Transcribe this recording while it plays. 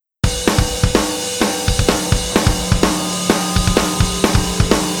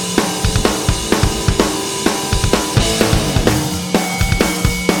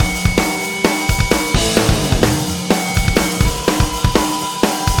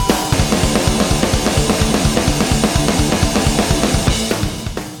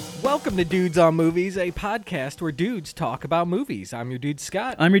Welcome to Dudes on Movies, a podcast where dudes talk about movies. I'm your dude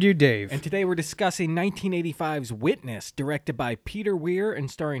Scott. I'm your dude Dave. And today we're discussing 1985's Witness, directed by Peter Weir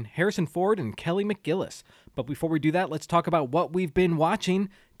and starring Harrison Ford and Kelly McGillis. But before we do that, let's talk about what we've been watching.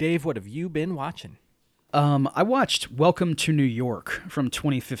 Dave, what have you been watching? I watched Welcome to New York from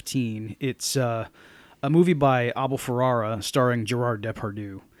 2015. It's a movie by Abel Ferrara starring Gerard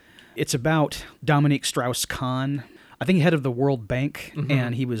Depardieu. It's about Dominique Strauss-Kahn, I think head of the World Bank,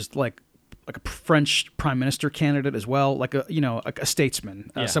 and he was like a French prime minister candidate as well, like a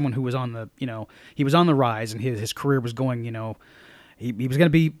statesman, someone who was on the, he was on the rise, and his career was going, he was going to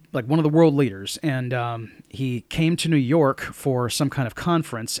be like one of the world leaders. And he came to New York for some kind of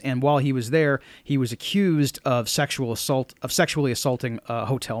conference, and while he was there, he was accused of sexually assaulting a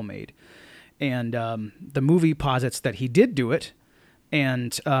hotel maid. And the movie posits that he did do it,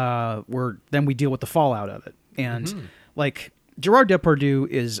 and then we deal with the fallout of it. And like Gerard Depardieu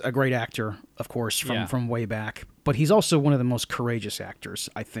is a great actor, of course, from way back, but he's also one of the most courageous actors,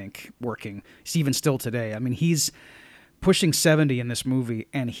 I think, working even still today. I mean, he's pushing 70 in this movie,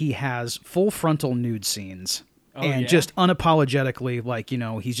 and he has full frontal nude scenes. Just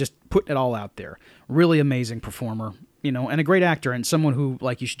unapologetically, he's just putting it all out there. Really amazing performer, and a great actor, and someone who,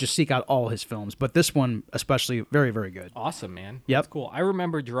 you should just seek out all his films. But this one, especially, very, very good. Awesome, man. Yep. That's cool. I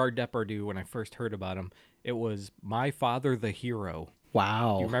remember Gerard Depardieu when I first heard about him. It was My Father the Hero.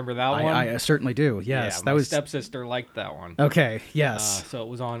 Wow. You remember that one? I certainly do, yes. Yeah, my stepsister liked that one. Okay, yes. So it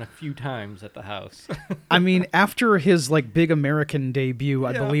was on a few times at the house. I mean, after his, big American debut,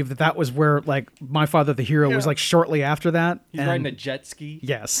 I believe that was where, My Father the Hero was, shortly after that. He's riding a jet ski.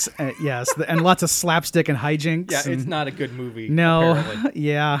 Yes, yes, and lots of slapstick and hijinks. Yeah, it's not a good movie, no, apparently.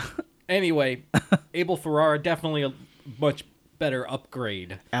 Yeah. Anyway, Abel Ferrara, definitely a much better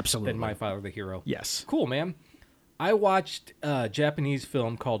upgrade Absolutely. than My Father the Hero. Yes. Cool, man. I watched a Japanese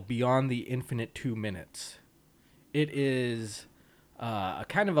film called Beyond the Infinite 2 Minutes. It is a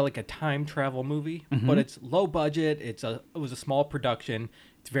kind of like a time travel movie, but it's low budget. It was a small production.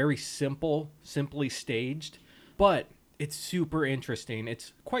 It's very simply staged, but it's super interesting.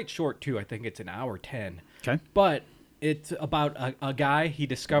 It's quite short too. I think it's an hour 10. Okay. But it's about a guy. He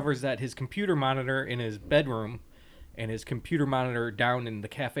discovers that his computer monitor in his bedroom and his computer monitor down in the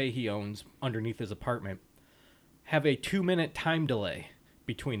cafe he owns underneath his apartment have a 2-minute time delay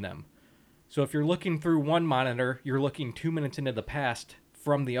between them. So if you're looking through one monitor, you're looking 2 minutes into the past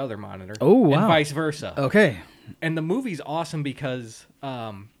from the other monitor. Oh, wow. And vice versa. Okay. And the movie's awesome because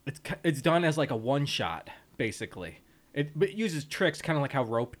it's done as like a one-shot, basically. It uses tricks kind of like how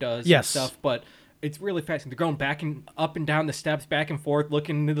Rope does and stuff, but it's really fast. They're going up and down the steps, back and forth,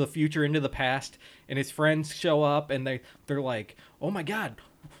 looking into the future, into the past, and his friends show up, and they're like, oh my God,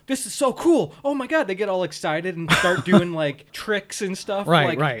 this is so cool. Oh my God. They get all excited and start doing tricks and stuff.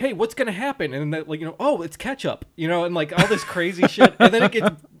 Right. Hey, what's going to happen? And then oh, it's ketchup, and all this crazy shit. And then it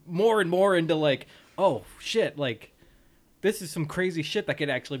gets more and more into oh shit, this is some crazy shit that could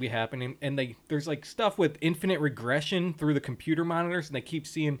actually be happening. And there's stuff with infinite regression through the computer monitors, and they keep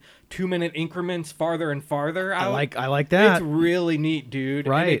seeing 2-minute increments farther and farther out. I like that. It's really neat, dude.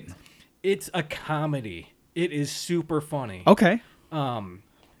 Right. And it's a comedy. It is super funny. Okay.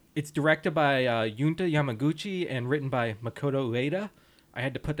 It's directed by Yunta Yamaguchi and written by Makoto Ueda. I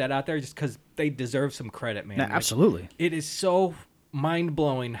had to put that out there just because they deserve some credit, man. Yeah, absolutely. It is so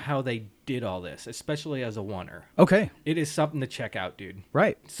mind-blowing how they did all this, especially as a oneer. Okay. It is something to check out, dude.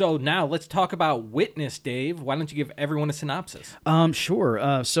 Right. So now let's talk about Witness, Dave. Why don't you give everyone a synopsis?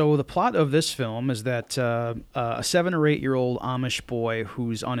 Sure. So the plot of this film is that a 7 or 8 year old Amish boy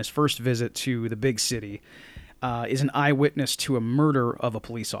who's on his first visit to the big city is an eyewitness to a murder of a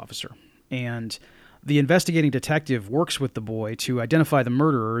police officer. And the investigating detective works with the boy to identify the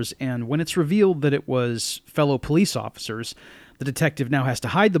murderers, and when it's revealed that it was fellow police officers, the detective now has to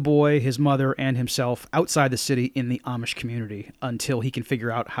hide the boy, his mother, and himself outside the city in the Amish community until he can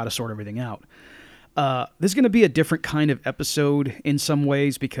figure out how to sort everything out. This is going to be a different kind of episode in some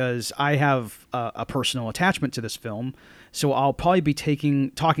ways because I have a personal attachment to this film, so I'll probably be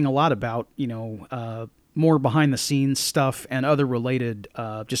talking a lot about, more behind the scenes stuff and other related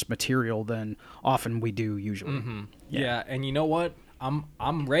just material than often we do usually. Mm-hmm. Yeah, and you know what?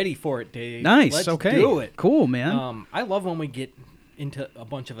 I'm ready for it, Dave. Nice. Let's okay. do it. Cool, man. I love when we get into a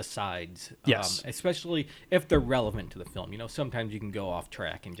bunch of asides. Yes. Especially if they're relevant to the film. Sometimes you can go off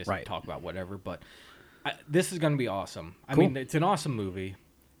track and just talk about whatever, but this is going to be awesome. I mean, it's an awesome movie,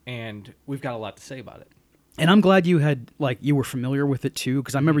 and we've got a lot to say about it. And I'm glad you were familiar with it too,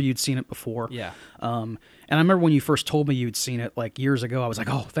 because I remember you'd seen it before. Yeah. And I remember when you first told me you'd seen it like years ago, I was like,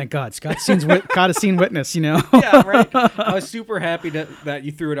 oh, thank God, Scott's seen Witness, you know? Yeah, right. I was super happy that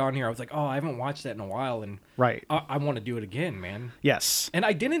you threw it on here. I was like, oh, I haven't watched that in a while, and right. I want to do it again, man. Yes. And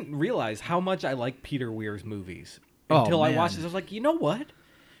I didn't realize how much I like Peter Weir's movies until I watched this. I was like, you know what?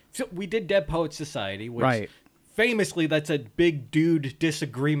 So we did Dead Poets Society, which... Right. Famously, that's a big dude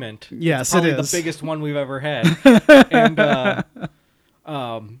disagreement. Yes, it's probably it is the biggest one we've ever had. And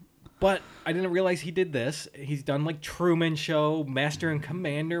but I didn't realize he did this. He's done like Truman Show, Master and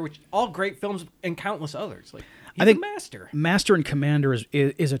Commander, which all great films, and countless others. Like he's a master. Master and Commander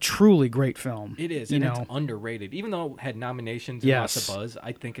is a truly great film. It is, and it's underrated. Even though it had nominations and lots of buzz,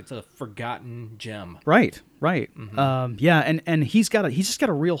 I think it's a forgotten gem. Right. Mm-hmm. And he's just got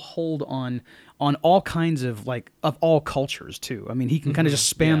a real hold on all kinds of of all cultures too. I mean, he can kind of just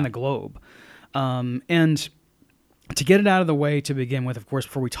span the globe. And to get it out of the way to begin with, of course,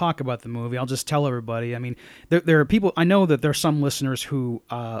 before we talk about the movie, I'll just tell everybody. I mean, there are people. I know that there are some listeners who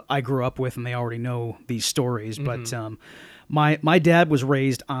I grew up with, and they already know these stories. Mm-hmm. But my dad was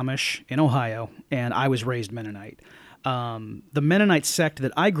raised Amish in Ohio, and I was raised Mennonite. The Mennonite sect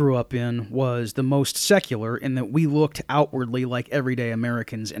that I grew up in was the most secular in that we looked outwardly like everyday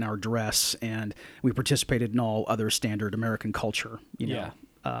Americans in our dress, and we participated in all other standard American culture,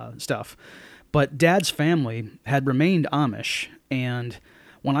 stuff. But Dad's family had remained Amish, and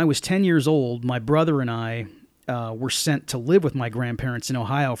when I was 10 years old, my brother and I were sent to live with my grandparents in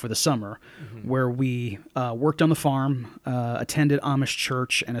Ohio for the summer, where we worked on the farm, attended Amish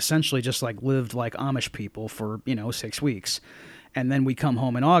church, and essentially just lived like Amish people for 6 weeks. And then we come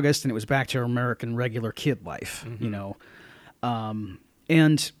home in August, and it was back to our American regular kid life,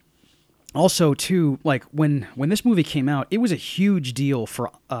 And also too, when this movie came out, it was a huge deal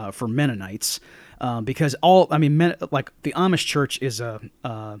for Mennonites because the Amish church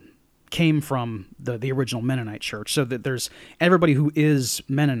came from the original Mennonite church, so that there's everybody who is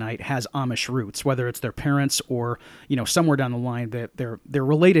Mennonite has Amish roots, whether it's their parents or somewhere down the line that they're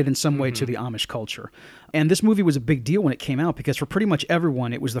related in some way to the Amish culture. And this movie was a big deal when it came out because for pretty much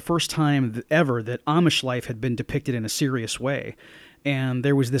everyone, it was the first time ever that Amish life had been depicted in a serious way. And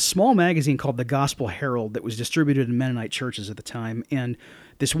there was this small magazine called the Gospel Herald that was distributed in Mennonite churches at the time, and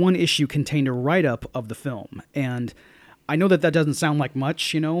this one issue contained a write-up of the film. And I know that doesn't sound like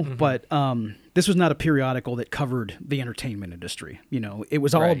much, but this was not a periodical that covered the entertainment industry. It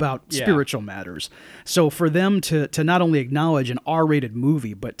was all about spiritual matters. So for them to not only acknowledge an R-rated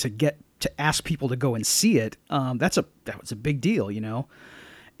movie, but to ask people to go and see it, that was a big deal,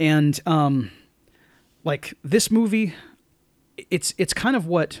 And this movie, it's kind of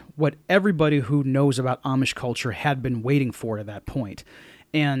what everybody who knows about Amish culture had been waiting for at that point,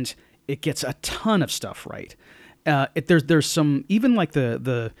 and it gets a ton of stuff right. There's some, even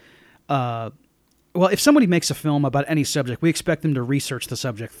if somebody makes a film about any subject, we expect them to research the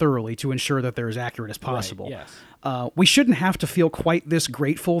subject thoroughly to ensure that they're as accurate as possible. Right, yes. We shouldn't have to feel quite this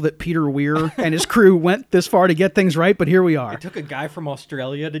grateful that Peter Weir and his crew went this far to get things right, but here we are. It took a guy from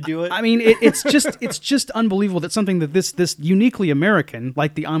Australia to do it. I mean, it's just unbelievable that something that this uniquely American,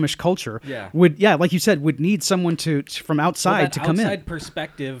 like the Amish culture, would like you said, would need someone from outside to come in. Outside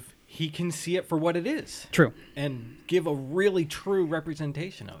perspective. He can see it for what it is. True. And give a really true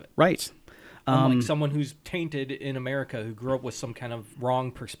representation of it. Right. Unlike someone who's tainted in America, who grew up with some kind of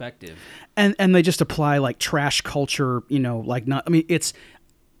wrong perspective. And they just apply trash culture, it's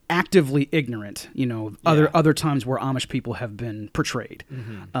actively ignorant, other times where Amish people have been portrayed.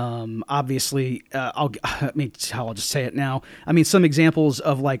 Mm-hmm. Obviously, I'll just say it now. I mean, some examples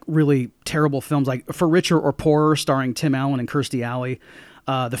of really terrible films, like For Richer or Poorer, starring Tim Allen and Kirstie Alley.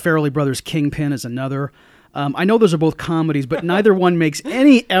 The Farrelly Brothers' Kingpin is another. I know those are both comedies, but neither one makes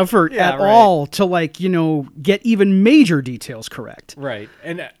any effort all to get even major details correct. Right.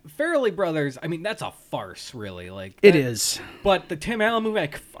 And Farrelly Brothers, I mean, that's a farce, really. It is. But the Tim Allen movie,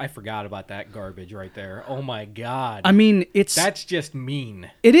 I forgot about that garbage right there. Oh my God. I mean, that's just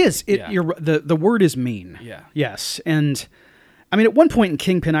mean. It is. The word is mean. Yeah. Yes. And I mean, at one point in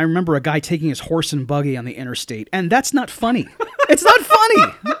Kingpin, I remember a guy taking his horse and buggy on the interstate, and that's not funny. It's not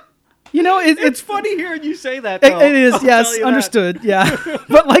funny. It's funny hearing you say that, though. It is, yes, understood, yeah.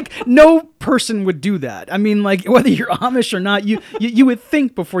 But, no person would do that. I mean, whether you're Amish or not, you would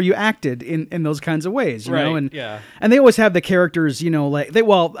think before you acted in those kinds of ways, you know? And, and they always have the characters,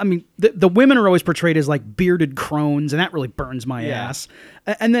 the women are always portrayed as, bearded crones, and that really burns my ass.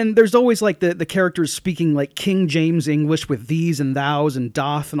 And then there's always, the characters speaking, King James English with these and thous and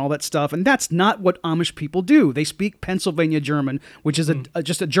doth and all that stuff, and that's not what Amish people do. They speak Pennsylvania German, which is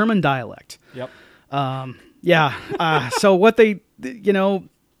just a German dialect. Yep. So what they,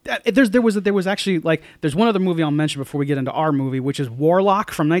 there was actually like there's one other movie I'll mention before we get into our movie, which is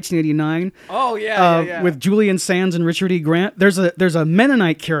Warlock from 1989. Oh yeah. With Julian Sands and Richard E. Grant. There's a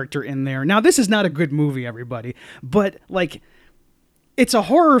Mennonite character in there. Now this is not a good movie, everybody, but like it's a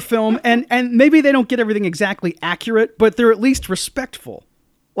horror film, and maybe they don't get everything exactly accurate, but they're at least respectful.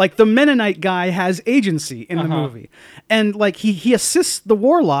 Like the Mennonite guy has agency in the movie, and like he assists the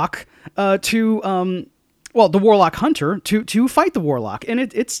Warlock the Warlock hunter to fight the Warlock, and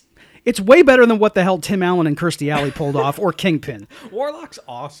it's way better than what the hell Tim Allen and Kirstie Alley pulled off, or Kingpin. Warlock's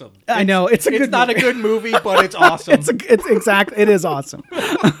awesome. I know it's not a good movie, but it's awesome. It is awesome.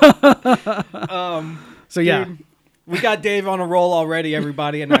 So yeah. Dude, we got Dave on a roll already,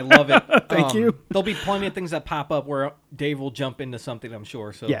 everybody, and I love it. Thank you. There'll be plenty of things that pop up where Dave will jump into something, I'm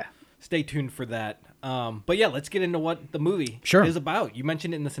sure. So yeah. Stay tuned for that. But yeah, let's get into what the movie is about. You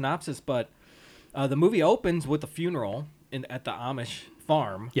mentioned it in the synopsis, but the movie opens with a funeral at the Amish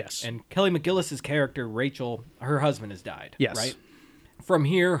farm. Yes. And Kelly McGillis's character, Rachel, her husband has died. Yes. Right? From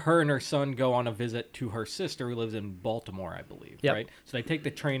here, her and her son go on a visit to her sister who lives in Baltimore, I believe. Yep. Right? So they take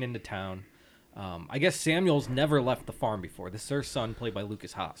the train into town. I guess Samuel's never left the farm before. This is her son, played by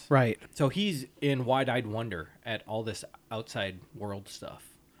Lucas Haas. Right. So he's in wide-eyed wonder at all this outside world stuff.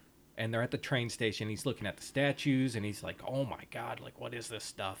 And they're at the train station. He's looking at the statues, and he's like, oh, my God, like, what is this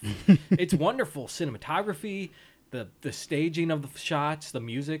stuff? It's wonderful cinematography, the staging of the shots, the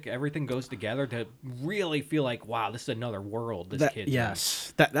music, everything goes together to really feel like, wow, this is another world this kid's in.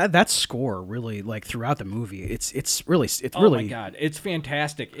 Yes. That score really, like, throughout the movie, it's really... Oh, my God. It's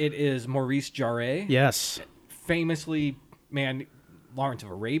fantastic. It is Maurice Jarre. Yes. Famously, man, Lawrence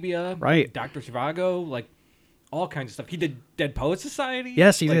of Arabia. Right. Dr. Zhivago, like, all kinds of stuff. He did Dead Poets Society.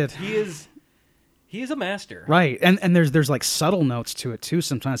 Yes, he did. He is a master. Right. And there's like subtle notes to it too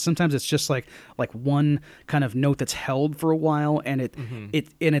sometimes. Sometimes it's just like one kind of note that's held for a while, and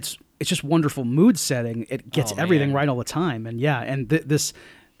it's just wonderful mood setting. It gets everything right all the time. And yeah, and this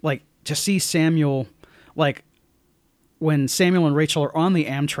like to see Samuel, like when Samuel and Rachel are on the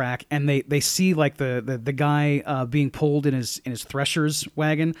Amtrak and they see like the guy being pulled in his thresher's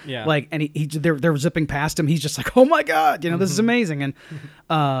wagon, like, and they're zipping past him. He's just like, oh my God, this is amazing.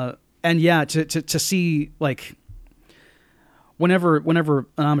 And yeah, to see like whenever an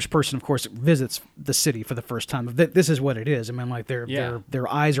Amish person, of course, visits the city for the first time, this is what it is. I mean, like their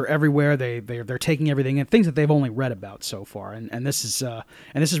eyes are everywhere. They're taking everything in, things that they've only read about so far, and this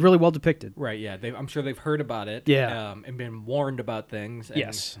is really well depicted. Right? Yeah, I'm sure they've heard about it. Yeah, and been warned about things. And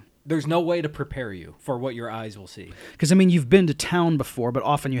yes. There's no way to prepare you for what your eyes will see. Because I mean, you've been to town before, but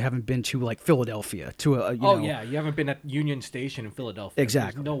often you haven't been to like Philadelphia to a. You haven't been at Union Station in Philadelphia.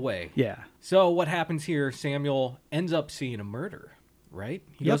 Exactly. There's no way. Yeah. So what happens here? Samuel ends up seeing a murder. Right?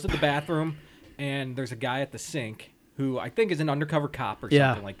 He goes to the bathroom, and there's a guy at the sink who I think is an undercover cop or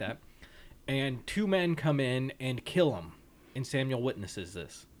something like that. And two men come in and kill him, and Samuel witnesses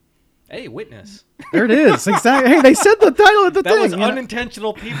this. Hey, witness. There it is. Exactly. Hey, they said the title of the thing. That was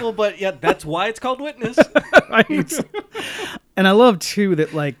unintentional, people, but yeah, that's why it's called Witness. Right. And I love too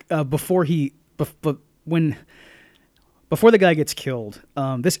that like before the guy gets killed,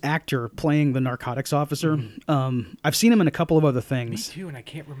 this actor playing the narcotics officer, I've seen him in a couple of other things. Me too, and I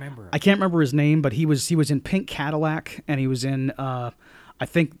can't remember. I can't remember his name, but he was in Pink Cadillac, and he was in I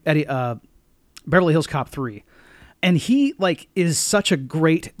think Beverly Hills Cop 3. And he like is such a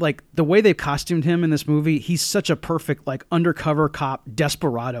great, like the way they've costumed him in this movie, he's such a perfect like undercover cop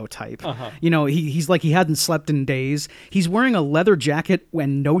desperado type. He's like he hadn't slept in days. He's wearing a leather jacket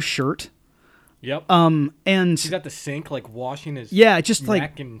and no shirt. Yep. And he's at the sink, like washing his just neck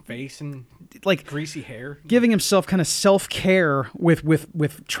like and face and like greasy hair, giving himself kind of self-care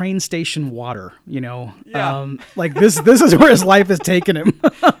with train station water. Like this is where his life has taken him.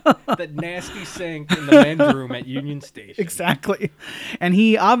 That nasty sink in the men's room at Union Station. Exactly, and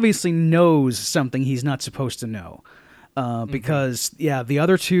he obviously knows something he's not supposed to know, because the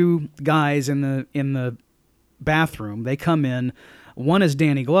other two guys in the bathroom, they come in. One is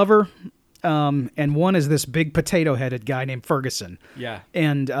Danny Glover. And one is this big potato-headed guy named Ferguson. Yeah.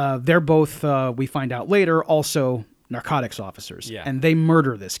 And they're both, we find out later, also narcotics officers. Yeah. And they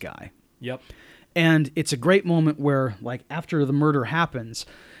murder this guy. Yep. And it's a great moment where, like, after the murder happens,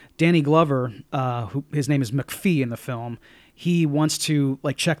 Danny Glover, who his name is McPhee in the film, he wants to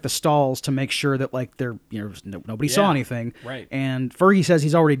like check the stalls to make sure that like they're nobody saw anything. Right. And Fergie says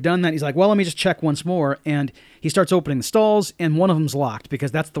he's already done that. He's like, well, let me just check once more. And he starts opening the stalls, and one of them's locked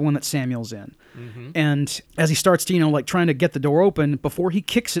because that's the one that Samuel's in. Mm-hmm. And as he starts to like trying to get the door open, before he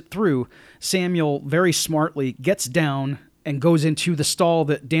kicks it through, Samuel very smartly gets down and goes into the stall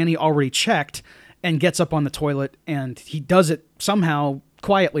that Danny already checked. and gets up on the toilet, and he does it somehow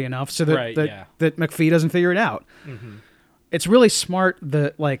quietly enough so that that McPhee doesn't figure it out. Mm-hmm. It's really smart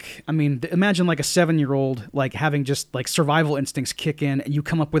that, like, I mean, imagine like a 7-year-old like having just like survival instincts kick in, and you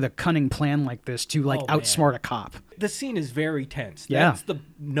come up with a cunning plan like this to like outsmart a cop. The scene is very tense. Yeah. That's the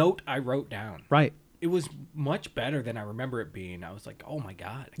note I wrote down. Right. It was much better than I remember it being. I was like, oh my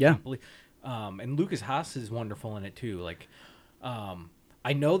God. I yeah. can't believe. And Lucas Haas is wonderful in it too. Like,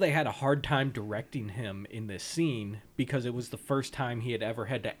 I know they had a hard time directing him in this scene because it was the first time he had ever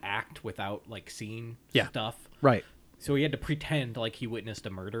had to act without like seeing stuff. Right. So he had to pretend like he witnessed a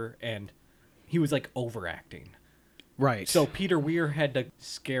murder, and he was like overacting. Right. So Peter Weir had to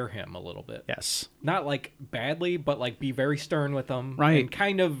scare him a little bit. Yes. Not like badly, but like be very stern with him. Right. And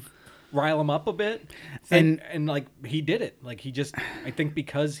kind of rile him up a bit. And like he did it. Like he just, I think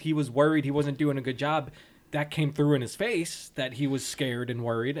because he was worried he wasn't doing a good job, that came through in his face that he was scared and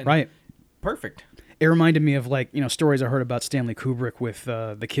worried. And right. Perfect. It reminded me of like, you know, stories I heard about Stanley Kubrick with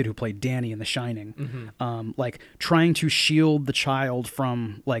the kid who played Danny in The Shining, like trying to shield the child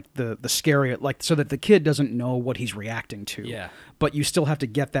from like the scary, like so that the kid doesn't know what he's reacting to. Yeah. But you still have to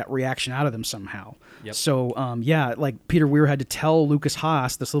get that reaction out of them somehow. Yep. So like Peter Weir had to tell Lucas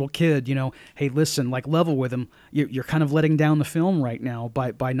Haas, this little kid, you know, hey, listen, like level with him. You're kind of letting down the film right now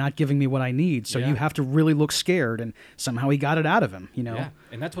by not giving me what I need. So you have to really look scared, and somehow he got it out of him. You know. Yeah.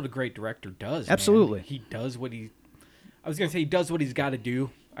 And that's what a great director does. Absolutely. Man. He does what he does what he's got to do.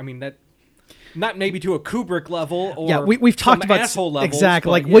 I mean, that not maybe to a Kubrick level or we've talked about asshole levels, exactly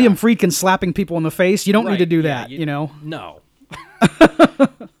like William Friedkin slapping people in the face. You don't need to do that, you know. No.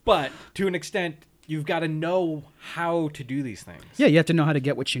 But to an extent, you've got to know how to do these things. Yeah, you have to know how to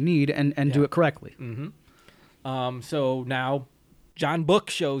get what you need and do it correctly. Mm-hmm. So now John Book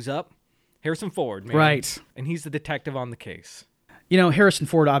shows up, Harrison Ford, man. Right. And he's the detective on the case. You know, Harrison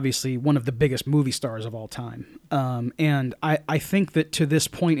Ford, obviously one of the biggest movie stars of all time. And I think that to this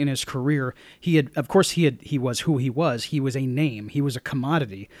point in his career, he was who he was. He was a name. He was a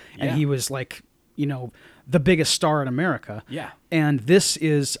commodity. And he was like, you know, the biggest star in America. Yeah. And this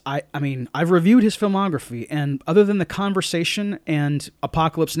is, I mean, I've reviewed his filmography, and other than The Conversation and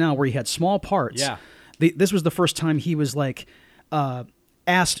Apocalypse Now, where he had small parts, this was the first time he was like,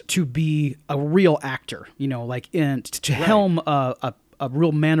 asked to be a real actor, you know, like to helm a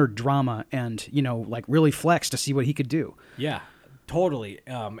real mannered drama and, you know, like really flex to see what he could do. Yeah, totally.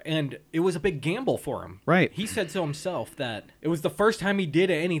 And it was a big gamble for him. Right. He said so himself that it was the first time he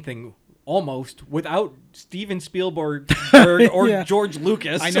did anything almost without Steven Spielberg or George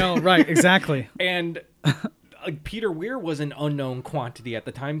Lucas. I know, right, exactly. And Peter Weir was an unknown quantity at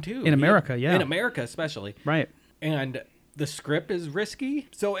the time too. In America, In America especially. Right. And the script is risky,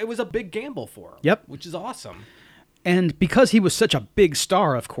 so it was a big gamble for him. Yep. Which is awesome. And because he was such a big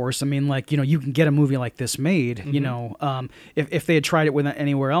star, of course, I mean, like, you know, you can get a movie like this made, you know, if they had tried it with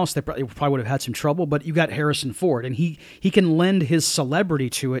anywhere else, they probably would have had some trouble, but you got Harrison Ford, and he can lend his celebrity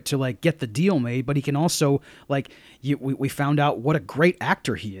to it to, like, get the deal made, but he can also, like, we found out what a great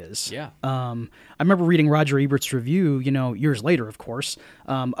actor he is. Yeah. I remember reading Roger Ebert's review, you know, years later, of course,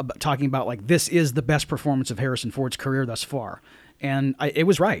 talking about, like, this is the best performance of Harrison Ford's career thus far. And it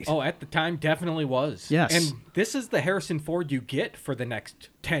was right. Oh, at the time, definitely was. Yes. And this is the Harrison Ford you get for the next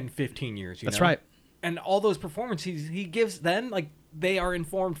 10, 15 years. That's know? right. And all those performances he gives then, like, they are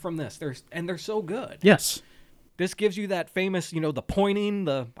informed from this. They're so good. Yes. This gives you that famous, you know, the pointing,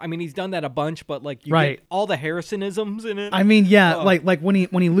 I mean, he's done that a bunch, but, like, you get all the Harrisonisms in it. I mean, yeah, like when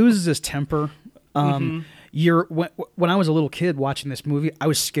he loses his temper, when I was a little kid watching this movie, I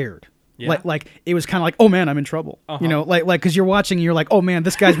was scared. Yeah. Like it was kind of like, oh man, I'm in trouble. You know, like because you're watching, and you're like, oh man,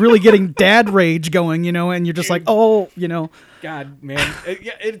 this guy's really getting dad rage going, you know, and you're just like, oh, you know, God, man,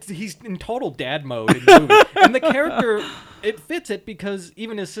 he's in total dad mode in the movie, and the character, it fits it because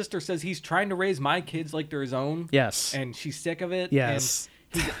even his sister says he's trying to raise my kids like they're his own. Yes, and she's sick of it. Yes,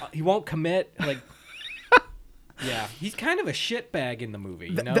 and he won't commit. Like, yeah, he's kind of a shitbag in the movie,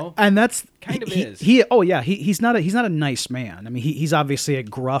 you know, and that's kind of he's not a nice man. I mean, he's obviously a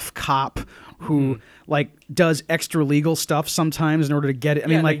gruff cop who like does extra legal stuff sometimes in order to get it. I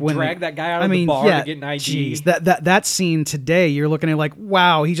mean, like when drag that guy out of the bar to get an ID. Geez, that scene today, you're looking at like,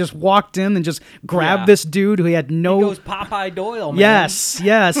 wow, he just walked in and just grabbed this dude who he had no. He goes Popeye Doyle, man. Yes,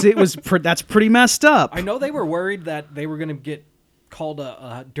 it was. That's pretty messed up. I know they were worried that they were going to get called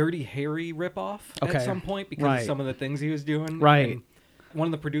a Dirty Harry ripoff at some point because of some of the things he was doing. Right. And one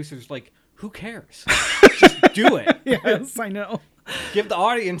of the producers like, who cares? Just do it. Yes, I know. Give the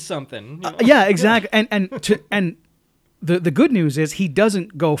audience something. You know? Yeah, exactly. And The good news is he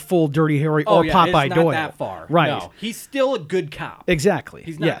doesn't go full Dirty Harry or Popeye it's not Doyle. that far. Right. No, he's still a good cop. Exactly.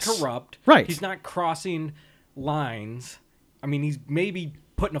 He's not corrupt. Right. He's not crossing lines. I mean, he's maybe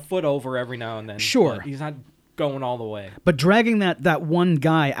putting a foot over every now and then. Sure. But he's not going all the way. But dragging that one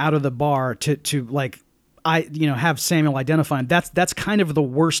guy out of the bar to like have Samuel identify him, that's kind of the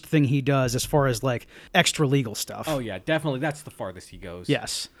worst thing he does as far as like extra legal stuff. Oh yeah, definitely. That's the farthest he goes.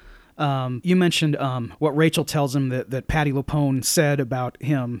 Yes. You mentioned what Rachel tells him that Patti LuPone said about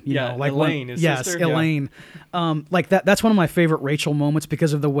him. You know, like Elaine, his sister. Elaine. Like that's one of my favorite Rachel moments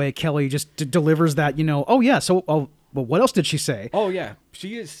because of the way Kelly just delivers that. But what else did she say? Oh yeah,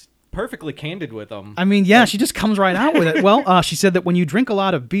 she is perfectly candid with him. I mean, she just comes right out with it. Well, she said that when you drink a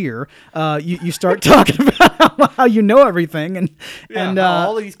lot of beer, you start talking about how you know everything, and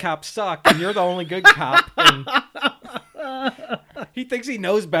all these cops suck, and you're the only good cop. And he thinks he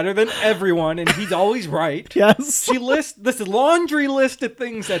knows better than everyone, and he's always right. Yes. She lists this laundry list of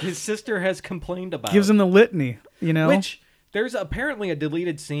things that his sister has complained about. Gives him the litany, you know. Which there's apparently a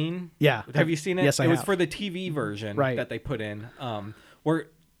deleted scene. Yeah. Have you seen it? Yes, I have. It was for the TV version that they put in, where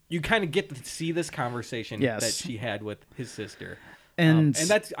you kind of get to see this conversation that she had with his sister. And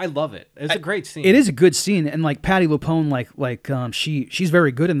that's, I love it. It's a great scene. It is a good scene, and like Patti LuPone, she's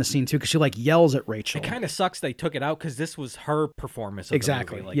very good in the scene too, because she like yells at Rachel. It kind of sucks they took it out because this was her performance. Of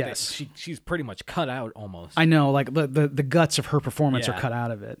exactly. The movie. Yes. She's pretty much cut out almost. I know, like the guts of her performance are cut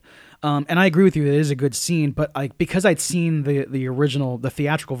out of it. And I agree with you. It is a good scene, but because I'd seen the original, the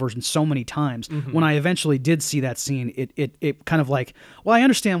theatrical version so many times, when I eventually did see that scene, it kind of like, well, I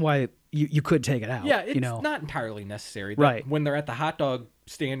understand why. You could take it out. Yeah, it's not entirely necessary. Right. When they're at the hot dog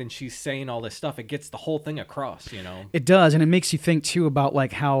stand and she's saying all this stuff, it gets the whole thing across, you know? It does, and it makes you think, too, about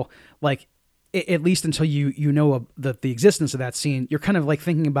like how, like, at least until you know the existence of that scene, you're kind of like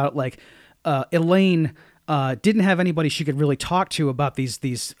thinking about like Elaine didn't have anybody she could really talk to about these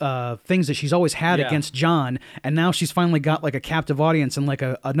things that she's always had against John, and now she's finally got like a captive audience and like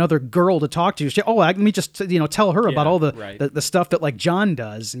another girl to talk to. Let me just tell her about all the stuff that like John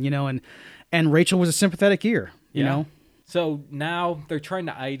does, and Rachel was a sympathetic ear, you know. So now they're trying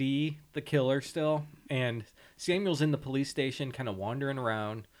to ID the killer still, and Samuel's in the police station, kind of wandering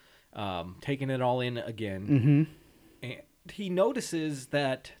around, taking it all in again. And he notices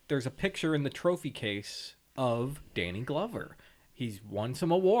that there's a picture in the trophy case of Danny Glover. He's won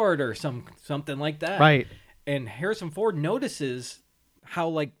some award or something like that. Right. And Harrison Ford notices how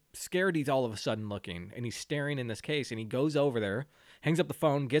like scared he's all of a sudden looking, and he's staring in this case, and he goes over there, hangs up the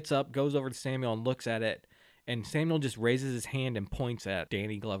phone, gets up, goes over to Samuel and looks at it, and Samuel just raises his hand and points at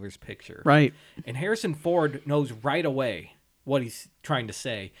Danny Glover's picture. Right. And Harrison Ford knows right away what he's trying to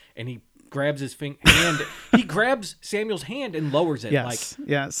say, and he grabs his hand. He grabs Samuel's hand and lowers it.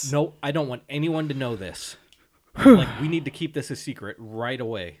 Yes. No, I don't want anyone to know this. Like, we need to keep this a secret right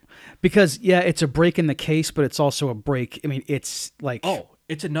away. Because, it's a break in the case, but it's also a break. I mean, it's like... Oh,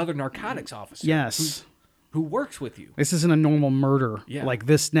 it's another narcotics officer. Yes. Who works with you. This isn't a normal murder. Yeah. Like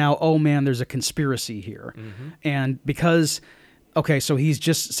this now, oh man, there's a conspiracy here. And because... Okay, so he's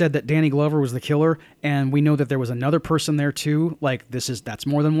just said that Danny Glover was the killer, and we know that there was another person there too. Like that's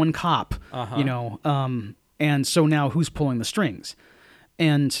more than one cop, and so now who's pulling the strings?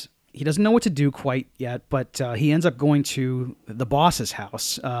 And he doesn't know what to do quite yet, but he ends up going to the boss's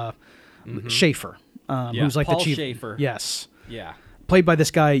house, Schaefer, who's like Paul the chief. Schaefer. Yes. Yeah. Played by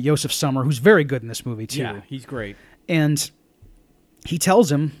this guy Joseph Sommer, who's very good in this movie too. Yeah, he's great. And he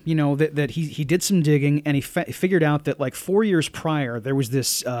tells him, that he did some digging, and he figured out that like 4 years prior, there was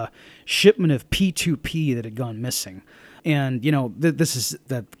this shipment of P2P that had gone missing. And, this is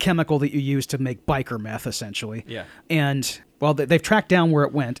the chemical that you use to make biker meth, essentially. Yeah. And, well, they've tracked down where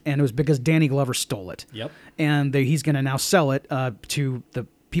it went, and it was because Danny Glover stole it. Yep. And he's going to now sell it to the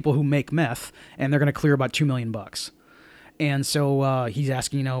people who make meth, and they're going to clear about $2 million. And so he's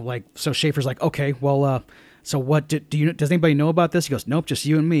asking, so Schaefer's like, okay, well... So what does anybody know about this? He goes, nope, just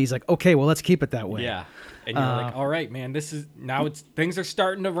you and me. He's like, okay, well, let's keep it that way. Yeah. And you're like, all right, man, things are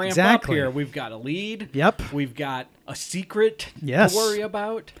starting to ramp up here. We've got a lead. Yep. We've got a secret to worry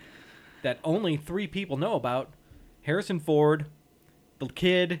about that only 3 people know about. Harrison Ford, the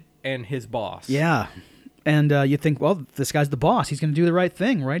kid, and his boss. Yeah. And you think, well, this guy's the boss. He's going to do the right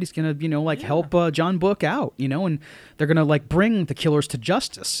thing, right? He's going to, help John Book out, and they're going to, bring the killers to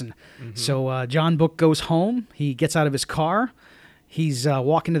justice. And so John Book goes home. He gets out of his car. He's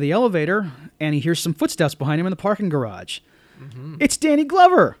walking to the elevator, and he hears some footsteps behind him in the parking garage. It's Danny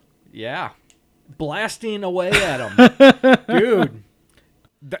Glover. Yeah. Blasting away at him. Dude.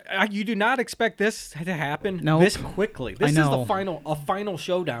 You do not expect this to happen Nope. this quickly. This is know. a final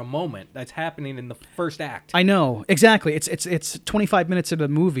showdown moment that's happening in the first act. I know, exactly. It's 25 minutes into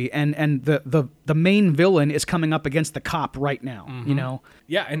the movie, and the main villain is coming up against the cop right now. You know.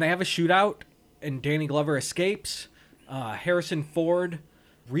 Yeah, and they have a shootout, and Danny Glover escapes. Harrison Ford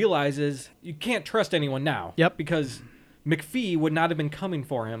realizes you can't trust anyone now. Yep. Because McPhee would not have been coming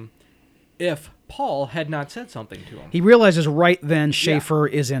for him if Paul had not said something to him. He realizes right then Schaefer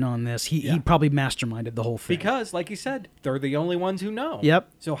is in on this. He probably masterminded the whole thing. Because, like you said, they're the only ones who know. Yep.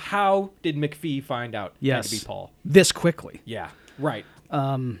 So how did McPhee find out it had to be Paul? This quickly. Yeah, right.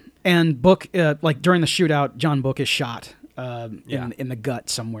 And Book, like during the shootout, John Book is shot in the gut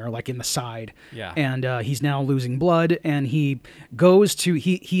somewhere, like in the side. Yeah. And he's now losing blood, and he goes to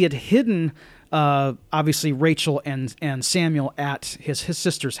he had hidden obviously Rachel and Samuel at his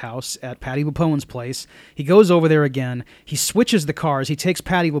sister's house at Patti LuPone's place. He goes over there again. He switches the cars. He takes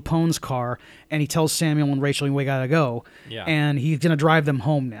Patti LuPone's car, and he tells Samuel and Rachel, "We gotta go." Yeah. And he's gonna drive them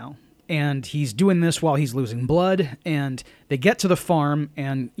home now. And he's doing this while he's losing blood. And they get to the farm,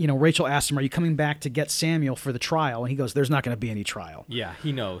 and Rachel asks him, "Are you coming back to get Samuel for the trial?" And he goes, "There's not going to be any trial." Yeah,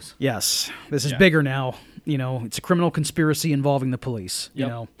 he knows. Yes, this is bigger now. It's a criminal conspiracy involving the police.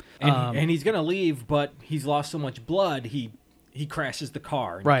 Yep. And he's going to leave, but he's lost so much blood, he crashes the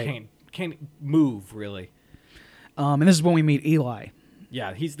car. And right. Can't move really. And this is when we meet Eli.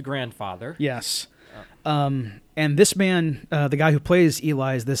 Yeah, he's the grandfather. Yes. And this man, the guy who plays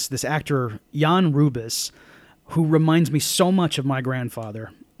Eli, is this actor Jan Rubis, who reminds me so much of my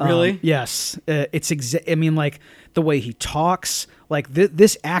grandfather. Really? Yes. It's I mean, like the way he talks. Like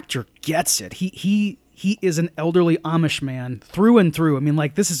this actor gets it. He is an elderly Amish man through and through. I mean,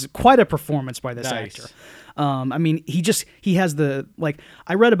 like this is quite a performance by this actor. I mean, he has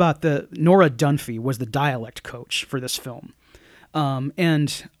I read about Nora Dunphy was the dialect coach for this film.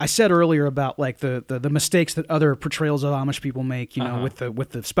 And I said earlier about like the mistakes that other portrayals of Amish people make, with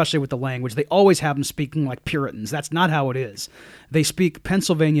the especially with the language. They always have them speaking like Puritans. That's not how it is. They speak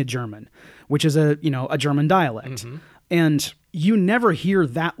Pennsylvania German, which is a German dialect. Mm-hmm. And you never hear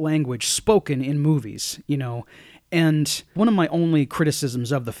that language spoken in movies, And one of my only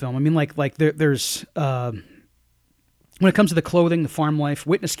criticisms of the film, I mean, there's when it comes to the clothing, the farm life,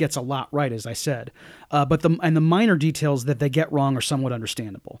 Witness gets a lot right, as I said. But the minor details that they get wrong are somewhat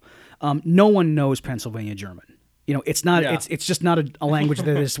understandable. No one knows Pennsylvania German. It's not. Yeah. It's just not a language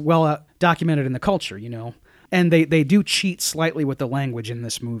that is well documented in the culture. And they do cheat slightly with the language in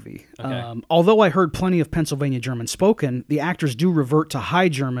this movie. Okay. Although I heard plenty of Pennsylvania German spoken, the actors do revert to High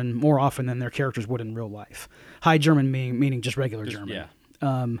German more often than their characters would in real life. High German meaning just regular German.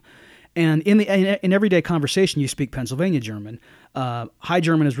 Yeah. And in everyday conversation, you speak Pennsylvania German. High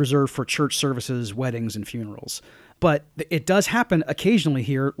German is reserved for church services, weddings, and funerals. But it does happen occasionally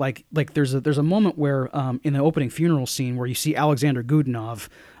here. Like there's a moment where in the opening funeral scene where you see Alexander Godunov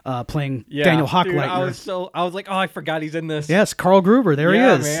playing Daniel Hochleitner. I was like, oh, I forgot he's in this. Yes, Karl Gruber. There he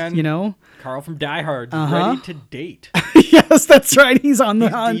is. Man. Carl from Die Hard, ready to date. Yes, that's right. He's on the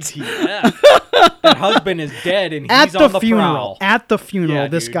hunt. DTF. That husband is dead, and he's on the prowl. At the funeral,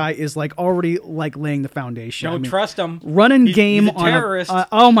 this guy is already laying the foundation. Don't trust him. Running game he's a terrorist.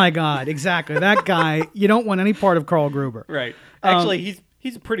 Oh my God, exactly. That guy. You don't want any part of Karl Gruber. Right. Actually,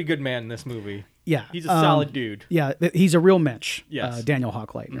 he's a pretty good man in this movie. Yeah. He's a solid dude. Yeah, he's a real mensch. Yes. Daniel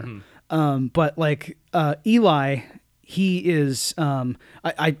Hochleitner. Mm-hmm. But Eli. He is.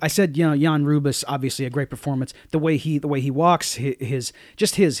 I said, Jan Rubis, obviously a great performance. The way he walks, his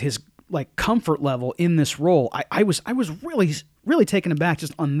comfort level in this role. I was really taken aback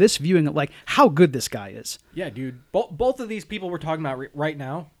just on this viewing of how good this guy is. Yeah, dude. Both of these people we're talking about right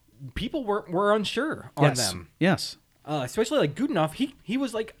now, people were unsure on them. Yes. Especially Godunov, he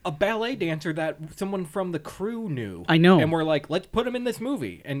was like a ballet dancer that someone from the crew knew. I know. And we're like, let's put him in this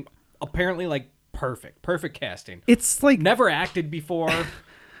movie, and apparently perfect casting. It's never acted before,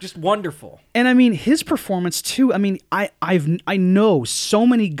 just wonderful. And I mean his performance too. I mean I know so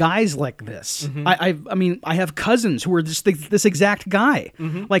many guys like this. Mm-hmm. I have cousins who are just this exact guy,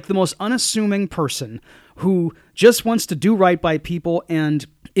 mm-hmm. the most unassuming person who just wants to do right by people and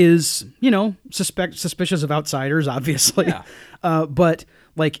is suspicious of outsiders, obviously, but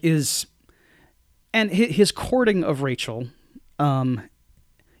is and his courting of Rachel,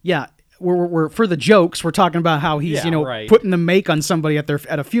 We're for the jokes. We're talking about how he's putting the make on somebody at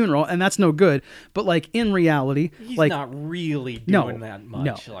a funeral, and that's no good. But in reality, he's not really doing that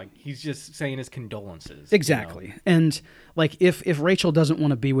much. No. He's just saying his condolences. Exactly. And if Rachel doesn't want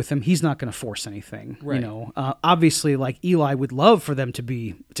to be with him, he's not going to force anything. Right. Obviously, Eli would love for them to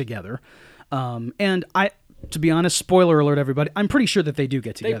be together. And to be honest, spoiler alert, everybody, I'm pretty sure that they do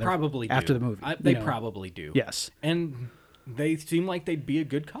get together. They probably do. After the movie. They probably do. Yes. And they seem like they'd be a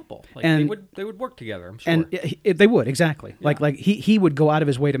good couple. Like and, they would work together, I'm sure. And they would, exactly. Yeah. Like he would go out of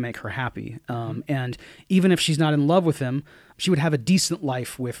his way to make her happy. And even if she's not in love with him, she would have a decent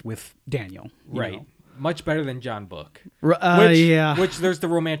life with Daniel. Right. Know? Much better than John Book. Yeah. Which there's the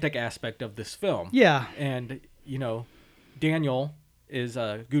romantic aspect of this film. Yeah. And, Daniel is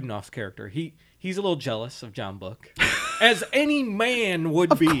Goodenough's character. He's a little jealous of John Book, as any man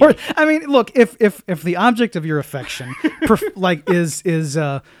would be. Of course. I mean, look, if the object of your affection, is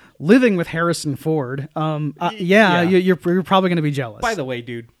living with Harrison Ford, you're probably going to be jealous. By the way,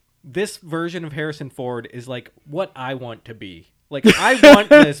 dude, this version of Harrison Ford is like what I want to be. Like, I want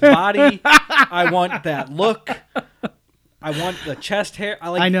this body. I want that look. I want the chest hair.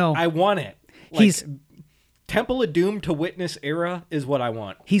 I know. I want it. Like, he's Temple of Doom to Witness era is what I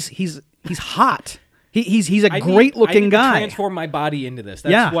want. He's hot. He's a great looking guy. To transform my body into this.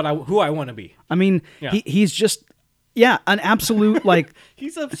 That's who I want to be. I mean, he's just an absolute like.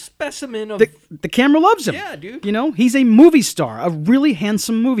 He's a specimen of the camera loves him. Yeah, dude. He's a movie star, a really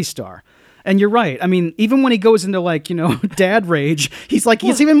handsome movie star. And you're right. I mean, even when he goes into dad rage, he's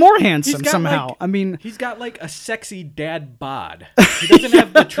even more handsome somehow. He's got like a sexy dad bod. He doesn't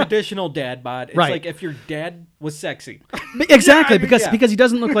have the traditional dad bod. It's like if your dad was sexy. Exactly, because he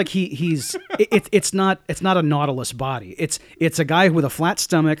doesn't look like he's. It's not a Nautilus body. It's a guy with a flat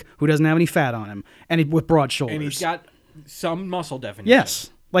stomach who doesn't have any fat on him and with broad shoulders. And he's got some muscle definition.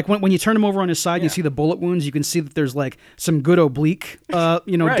 Yes. Like when you turn him over on his side, you see the bullet wounds. You can see that there's like some good oblique,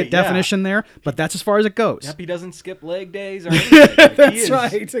 definition there. But that's as far as it goes. Yep, he doesn't skip leg days or anything. That's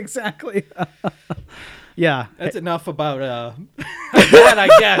right, exactly. Yeah, that's enough about that, I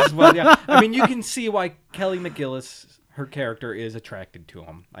guess. But yeah, I mean, you can see why Kelly McGillis, her character, is attracted to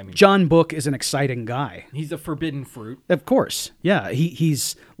him. I mean, John Book is an exciting guy. He's a forbidden fruit. Of course, yeah.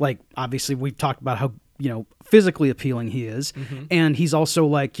 He's like, obviously we've talked about how physically appealing he is, and he's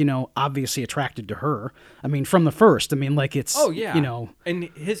also obviously attracted to her. I mean, from the first. I mean, like it's and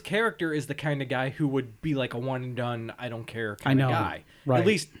his character is the kind of guy who would be like a one and done, I don't care kind of guy. Right. At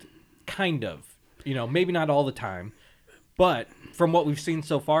least kind of. Maybe not all the time, but from what we've seen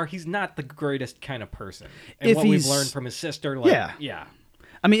so far, he's not the greatest kind of person. And what we've learned from his sister, yeah.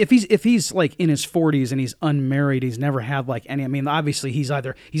 I mean, if he's like in his 40s and he's unmarried, he's never had like any. I mean, obviously he's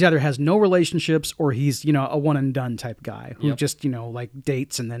either has no relationships or he's a one and done type guy who just like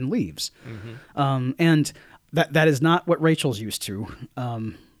dates and then leaves. And that is not what Rachel's used to.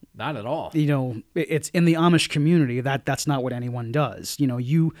 Not at all. It's in the Amish community that's not what anyone does.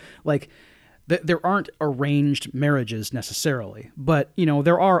 There aren't arranged marriages necessarily, but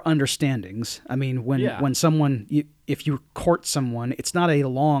there are understandings. I mean, when someone, if you court someone, it's not a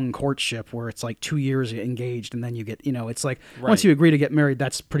long courtship where it's like 2 years engaged and then you get, it's like once you agree to get married,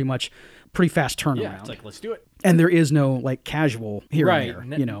 that's pretty fast turnaround. Yeah, it's like, let's do it. And there is no like casual here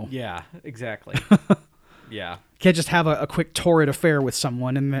and there, Yeah, exactly. Yeah. Can't just have a quick torrid affair with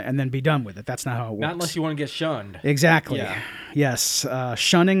someone and then be done with it. That's not how it works. Not unless you want to get shunned. Exactly. Yeah. Yes.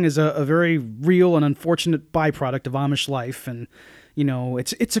 Shunning is a very real and unfortunate byproduct of Amish life. And,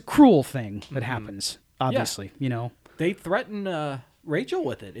 it's a cruel thing that happens, obviously, They threaten Rachel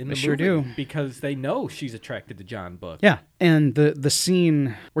with it in the movie. Sure do. Because they know she's attracted to John Book. Yeah. And the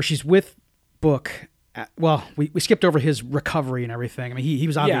scene where she's with Book... we skipped over his recovery and everything. I mean, he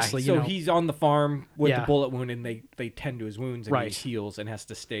was obviously, so he's on the farm with the bullet wound, and they tend to his wounds, and he heals and has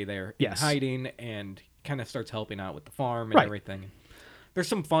to stay there in hiding, and kind of starts helping out with the farm and everything. There's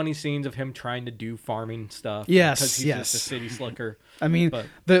some funny scenes of him trying to do farming stuff. Because he's just a city slicker. I mean,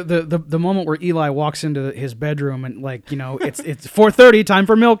 the moment where Eli walks into his bedroom and it's 4:30, time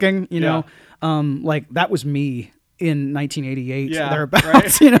for milking. Like that was me. In 1988,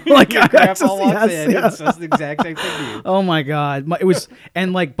 thereabouts, right? Grandpa walks in. It's just the exact same thing to you. Oh my God, it was,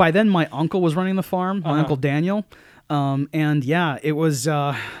 and like by then my uncle was running the farm, my uncle Daniel, and it was.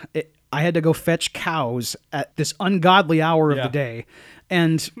 I had to go fetch cows at this ungodly hour of the day,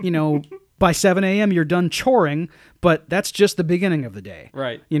 and by 7 a.m. you're done choring, but that's just the beginning of the day,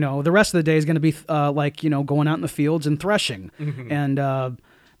 right? The rest of the day is going to be going out in the fields and threshing, and.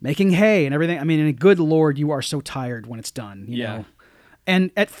 Making hay and everything. I mean, and good Lord, you are so tired when it's done. You know?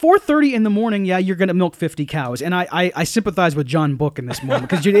 And at 4:30 in the morning, yeah, you're gonna milk 50 cows, and I sympathize with John Book in this moment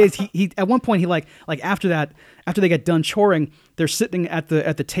because he at one point he like after they get done choring, they're sitting at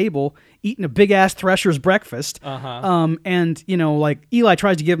the table eating a big ass Thresher's breakfast, and like Eli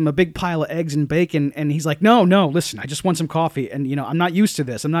tries to give him a big pile of eggs and bacon, and he's like, no, listen, I just want some coffee, and I'm not used to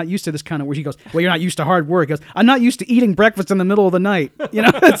this. I'm not used to this kind of work. He goes, well, you're not used to hard work. He goes, I'm not used to eating breakfast in the middle of the night.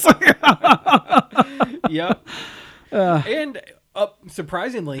 It's like, yep, and.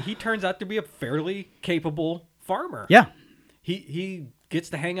 Surprisingly, he turns out to be a fairly capable farmer. Yeah. He gets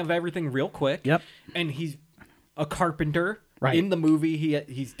the hang of everything real quick. Yep. And he's a carpenter. Right. In the movie,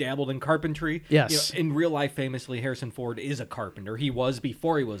 he's dabbled in carpentry. Yes. In real life, famously, Harrison Ford is a carpenter. He was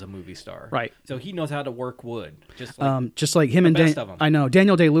before he was a movie star. Right. So he knows how to work wood. Just like him and best of them. I know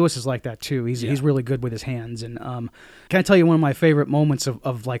Daniel Day-Lewis is like that too. He's really good with his hands. And can I tell you one of my favorite moments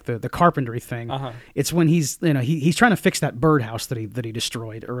of like the carpentry thing? It's when he's he's trying to fix that birdhouse that he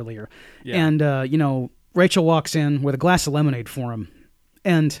destroyed earlier. Yeah. And Rachel walks in with a glass of lemonade for him,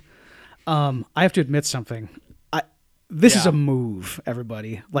 and I have to admit something. This is a move,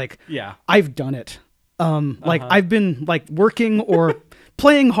 everybody. Like, I've done it. Like I've been like working or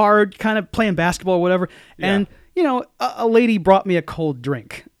playing hard, kind of playing basketball or whatever. And, a lady brought me a cold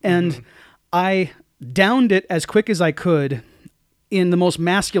drink and I downed it as quick as I could in the most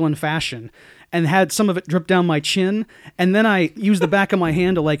masculine fashion and had some of it drip down my chin. And then I used the back of my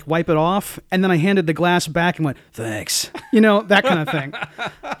hand to like wipe it off. And then I handed the glass back and went, thanks, that kind of thing.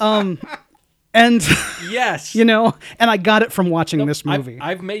 And yes, and I got it from watching this movie.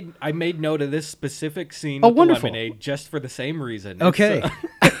 I made note of this specific scene. Oh, with wonderful! The lemonade just for the same reason. Okay,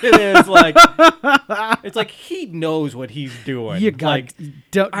 it is like it's like he knows what he's doing.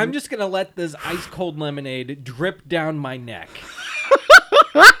 I'm just gonna let this ice cold lemonade drip down my neck.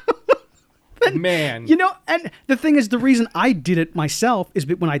 Man. And the thing is, the reason I did it myself is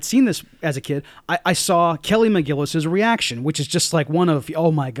when I'd seen this as a kid, I saw Kelly McGillis's reaction, which is just like one of,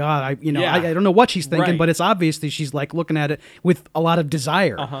 oh my God, I don't know what she's thinking, but it's obviously she's like looking at it with a lot of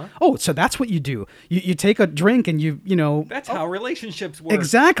desire. Oh, so that's what you do. You take a drink and you That's how relationships work.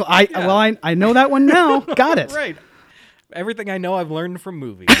 Exactly. I know that one now. Got it. Right. Everything I know I've learned from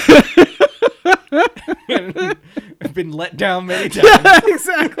movies. I've been let down many times. Yeah,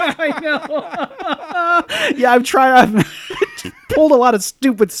 exactly. I know. I've pulled a lot of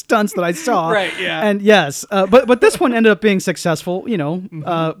stupid stunts that I saw. Right. Yeah. And yes, but this one ended up being successful.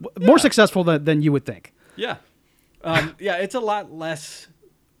 More successful than you would think. Yeah. It's a lot less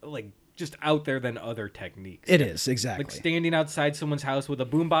like just out there than other techniques. It is, exactly. Like standing outside someone's house with a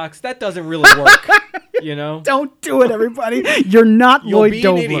boombox, that doesn't really work. Don't do it, everybody. You're not Lloyd be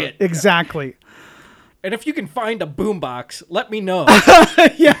Dobler. An idiot. Exactly. And if you can find a boombox, let me know.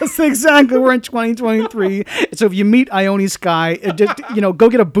 Yes, exactly. We're in 2023. So if you meet Ione Skye, just, go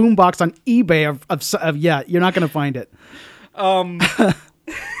get a boombox on eBay you're not going to find it.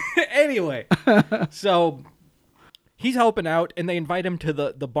 Anyway, so he's helping out and they invite him to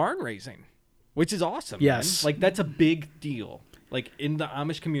the barn raising, which is awesome. Yes. Man. Like that's a big deal. Like in the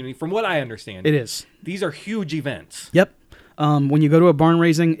Amish community, from what I understand. It is. These are huge events. Yep. When you go to a barn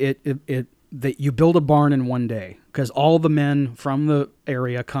raising, that you build a barn in one day because all the men from the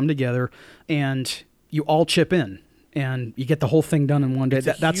area come together and you all chip in and you get the whole thing done in one day.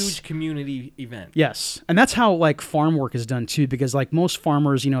 That's a huge community event. Yes. And that's how like farm work is done too, because like most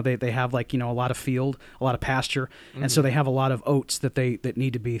farmers, they have like, a lot of field, a lot of pasture. Mm-hmm. And so they have a lot of oats that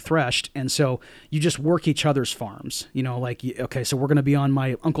need to be threshed. And so you just work each other's farms, okay, so we're going to be on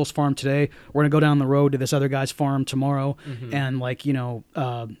my uncle's farm today. We're going to go down the road to this other guy's farm tomorrow. Mm-hmm. And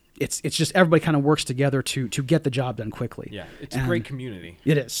it's just everybody kind of works together to get the job done quickly. Yeah. It's a great community.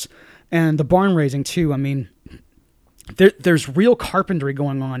 It is. And the barn raising too, I mean, there's real carpentry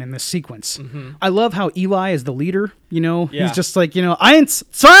going on in this sequence. Mm-hmm. I love how Eli is the leader. He's just like, I ain't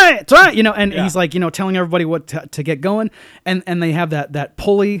try, and he's like, telling everybody what to get going. And they have that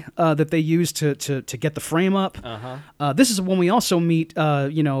pulley that they use to get the frame up. Uh-huh. This is when we also meet,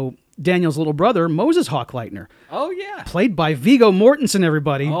 Daniel's little brother, Moses Hawkleitner. Oh yeah, played by Viggo Mortensen.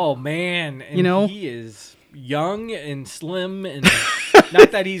 Everybody. Oh man, and he is young and slim and.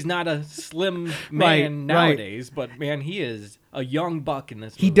 Not that he's not a slim man nowadays, but man, he is a young buck in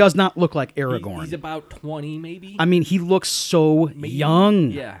this movie. He does not look like Aragorn. He's about 20, maybe. I mean, he looks so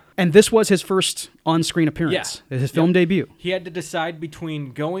young. Yeah. And this was his first on-screen appearance. Yeah. His film debut. He had to decide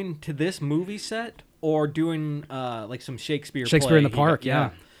between going to this movie set or doing like some Shakespeare play. in the Park,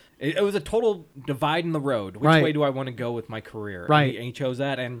 yeah. It was a total divide in the road. Which way do I want to go with my career? Right. And he chose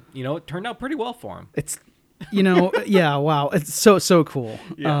that, and it turned out pretty well for him. It's yeah, wow. It's so cool.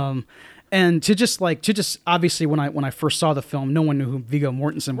 Yeah. And to just obviously when I first saw the film, no one knew who Viggo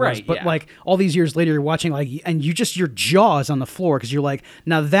Mortensen was. Right, But yeah. like all these years later, you're watching and your jaw is on the floor because you're like,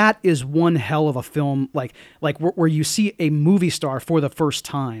 now that is one hell of a film. Like where you see a movie star for the first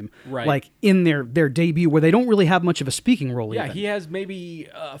time, Right. like in their debut, where they don't really have much of a speaking role. Yeah, even. he has maybe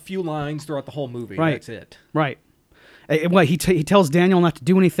a few lines throughout the whole movie. Right. That's it. Right. Well, he tells Daniel not to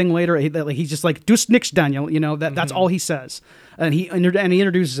do anything later. He's just like, "Do nix, Daniel." You know that's all he says, and he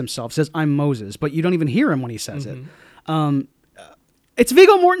introduces himself, says, "I'm Moses," but you don't even hear him when he says it. It's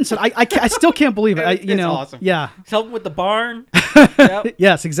Viggo Mortensen. I still can't believe it. It's awesome. Yeah. He's helping with the barn. Yep.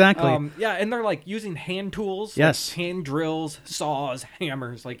 Yes, exactly. Yeah, and they're like using hand tools. Yes. Like hand drills, saws,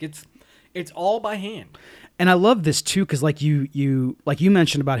 hammers. Like it's all by hand. And I love this too, because like you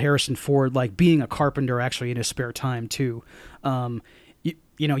mentioned about Harrison Ford, like being a carpenter actually in his spare time too.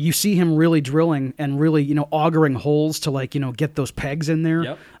 You see him really drilling and really, augering holes to get those pegs in there.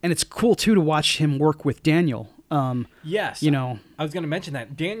 Yep. And it's cool too to watch him work with Daniel. Yes. I was going to mention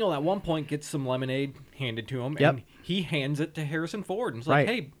that. Daniel at one point gets some lemonade handed to him, Yep. and he hands it to Harrison Ford. And it's Right.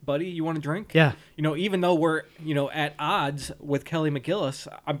 like, hey, buddy, you want a drink? Yeah. Even though we're, at odds with Kelly McGillis,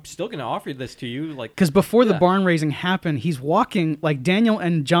 I'm still going to offer this to you. Like, Because before the Yeah. barn raising happened, he's walking, like Daniel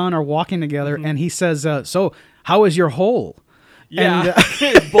and John are walking together, and he says, so how is your hole? yeah,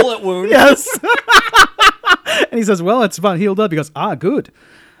 And, bullet wound. yes. And he says, well, it's about healed up. He goes, good.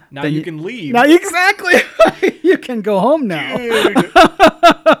 Now Then you can leave. Now, exactly. You can go home now.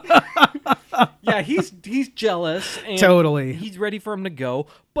 Yeah, he's jealous. And Totally. He's ready for him to go,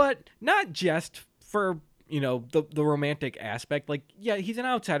 but not just for, the romantic aspect. Like, yeah, he's an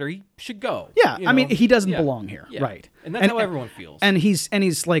outsider. He should go. Yeah, I mean, he doesn't Yeah. belong here, Yeah. right? And that's how everyone feels. And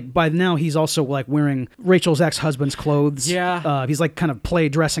he's like, by now he's also like wearing Rachel's ex-husband's clothes. Yeah. He's like kind of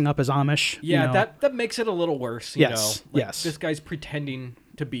dressing up as Amish. Yeah, that makes it a little worse. Yes, Like, yes. This guy's pretending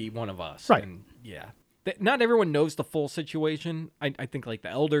to be one of us. Right. And yeah. Not everyone knows the full situation. I think like the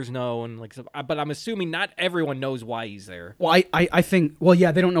elders know, and like, but I'm assuming not everyone knows why he's there. Well, I think, well,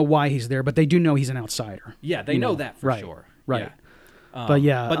 yeah, they don't know why he's there, but they do know he's an outsider. Yeah, they know that for right, sure. Right. Yeah. But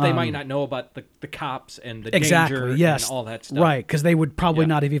yeah, but they might not know about the cops and the exactly, danger yes, and all that stuff. Right, because they would probably Yeah.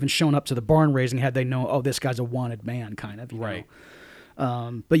 not have even shown up to the barn raising had they known, oh, this guy's a wanted man, kind of. Right.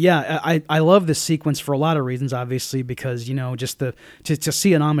 But yeah, I love this sequence for a lot of reasons, obviously, because just to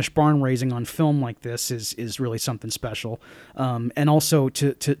see an Amish barn raising on film like this is really something special, and also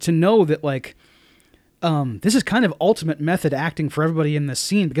to know that like this is kind of ultimate method acting for everybody in this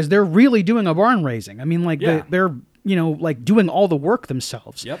scene, because they're really doing a barn raising. I mean, like Yeah. they're like doing all the work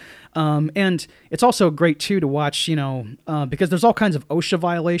themselves. Yep. And it's also great too to watch, because there's all kinds of OSHA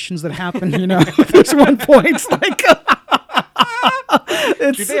violations that happen. There's one point like.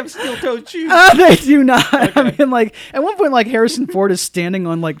 Do they have steel-toed shoes? They do not. Okay. I mean, like at one point, like Harrison Ford is standing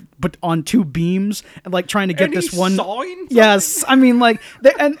on on two beams and like trying to get And this he's one. sawing something? Yes, I mean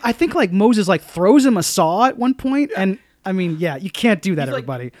and I think like Moses like throws him a saw at one point, and I mean, yeah, you can't do that,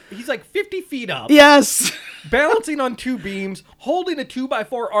 everybody. He's like 50 feet up. Yes. Balancing on two beams, holding a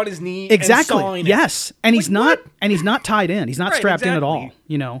 2x4 on his knee. Exactly. And sawing yes, it. and Like, he's not, what? and he's not tied in. He's not Right, strapped in at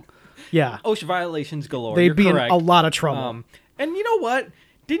exactly. all. Yeah. OSHA violations galore. They'd You're be correct. in a lot of trouble. And you know what?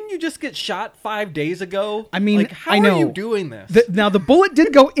 Didn't you just get shot 5 days ago? I mean, like, how I know. are you doing this? Now the bullet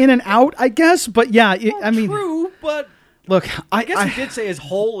did go in and out, I guess, but yeah, I mean, true, but look, I guess he did say his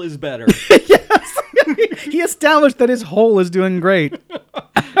hole is better. Yes, he established that his hole is doing great.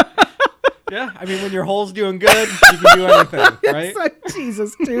 Yeah, I mean, when your hole's doing good, you can do anything, right? It's like,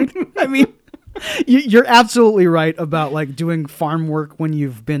 Jesus, dude. I mean, you're absolutely right about like doing farm work when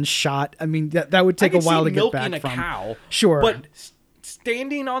you've been shot. I mean, that would take I a can while see to get back milking from. a cow, Sure, but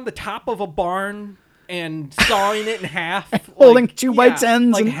standing on the top of a barn and sawing it in half, holding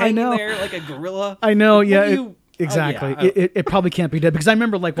 2x10s, like and hanging I know there like a gorilla. I know, Like, yeah, what do you- exactly. yeah, It probably can't be dead because I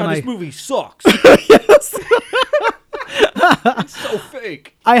remember like when God, I this movie sucks. yes. It's so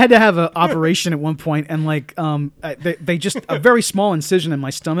fake. I had to have an operation at one point, and like they just a very small incision in my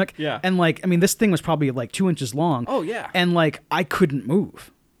stomach. Yeah. And like I mean, this thing was probably like 2 inches long. Oh, yeah. And like I couldn't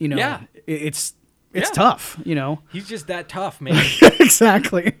move. Yeah. It's Yeah. tough. He's just that tough, man.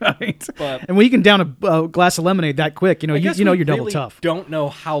 Exactly. Right. But- and when you can down a glass of lemonade that quick, I guess you know we you're double really tough. Don't know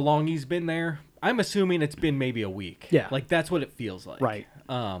how long he's been there. I'm assuming it's been maybe a week. Yeah. Like that's what it feels like. Right.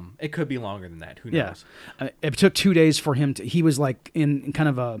 It could be longer than that. Who Yeah. knows? It took 2 days for him to. He was like in kind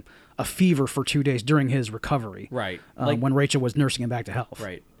of a fever for 2 days during his recovery. Right. When Rachel was nursing him back to health.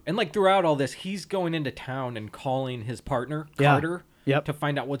 Right. And like throughout all this, he's going into town and calling his partner, Yeah. Carter, Yep. to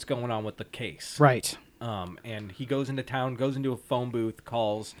find out what's going on with the case. Right. And he goes into town, goes into a phone booth,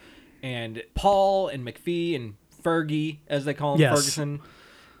 calls, and Paul and McPhee and Fergie, as they call him, Yes. Ferguson,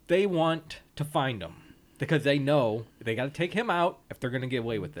 they want to find him because they know they got to take him out if they're going to get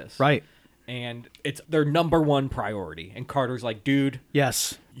away with this. Right. And it's their number one priority. And Carter's like, dude,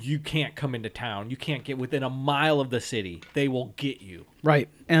 yes, you can't come into town. You can't get within a mile of the city. They will get you. Right.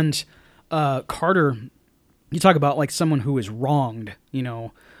 And Carter, you talk about like someone who is wronged, you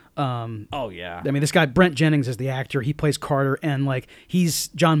know. Oh, yeah. I mean, this guy, Brent Jennings, is the actor. He plays Carter, and like he's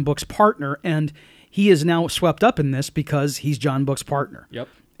John Book's partner, and he is now swept up in this because he's John Book's partner. Yep.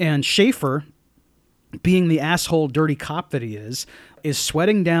 And Schaefer, being the asshole, dirty cop that he is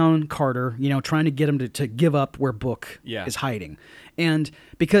sweating down Carter, you know, trying to get him to give up where Book is hiding. And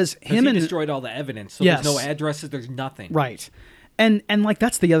because him he destroyed all the evidence, so there's no addresses, there's nothing. Right. And like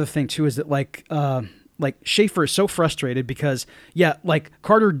that's the other thing too, is that like Schaefer is so frustrated because like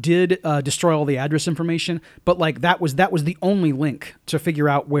Carter did destroy all the address information, but like that was the only link to figure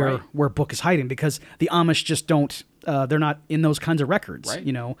out where Book is hiding, because the Amish just don't they're not in those kinds of records,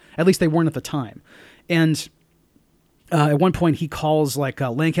 you know. At least they weren't at the time. And at one point he calls like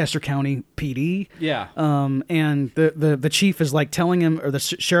Lancaster County PD. Yeah. And the chief is like telling him, or the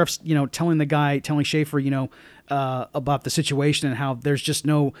sheriff's, you know, telling Schaefer, you know, about the situation and how there's just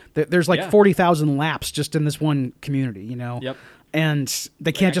there's like 40,000 laps just in this one community, you know. Yep. And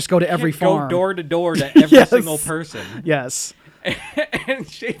they can't just go to every farm. Go door to door to every single person. Yes. And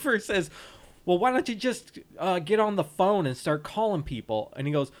Schaefer says, well, why don't you just get on the phone and start calling people? And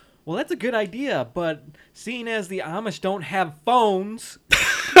he goes, well, that's a good idea, but seeing as the Amish don't have phones,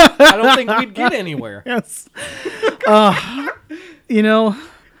 I don't think we'd get anywhere. Yes. You know.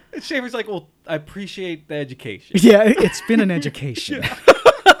 And Schaefer's like, well, I appreciate the education. Yeah, it's been an education.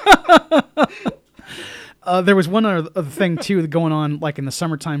 There was one other thing, too, going on like in the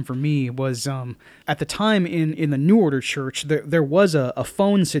summertime for me was at the time in the New Order Church, there was a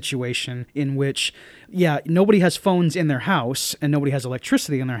phone situation in which, nobody has phones in their house and nobody has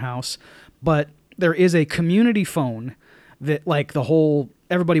electricity in their house, but there is a community phone that like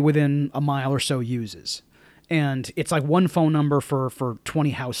everybody within a mile or so uses. And it's like one phone number for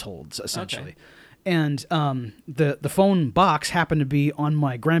 20 households, essentially. Okay. And the phone box happened to be on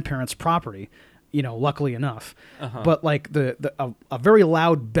my grandparents' property, you know, luckily enough. Uh-huh. But like a very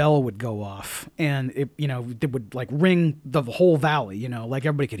loud bell would go off, and it would like ring the whole valley, you know, like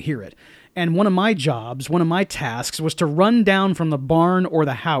everybody could hear it. And one of my tasks was to run down from the barn or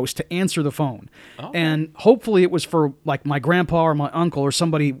the house to answer the phone. Okay. And hopefully it was for like my grandpa or my uncle or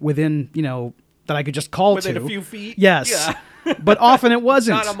somebody within, you know, that I could just call within a few feet. Yes. Yeah. But often it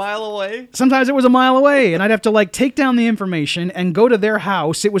wasn't. Not a mile away? Sometimes it was a mile away, and I'd have to like take down the information and go to their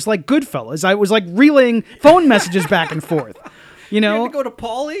house. It was like Goodfellas. I was like relaying phone messages back and forth. You know? You had to go to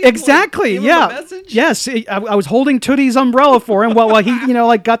Paulie? Exactly, like, yeah. Him a message? Yes, I was holding Tootie's umbrella for him while he, you know,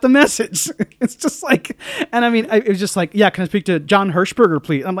 like got the message. It's just like, and I mean, it was just like, can I speak to John Hirschberger,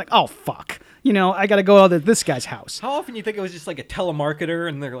 please? I'm like, oh, fuck. You know, I got to go to this guy's house. How often do you think it was just like a telemarketer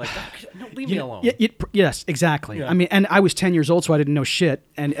and they're like, oh, no, leave me alone? Yes, exactly. Yeah. I mean, and I was 10 years old, so I didn't know shit.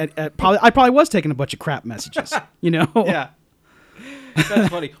 And I probably was taking a bunch of crap messages, you know? Yeah. That's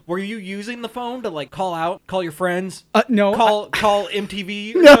funny. Were you using the phone to like call your friends? No. Call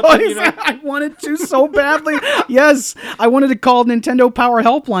MTV? Or no, something, you know? I wanted to so badly. Yes, I wanted to call Nintendo Power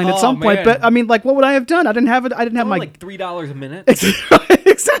Helpline at some point. But I mean, like, what would I have done? I didn't have it. I didn't have my like $3 a minute.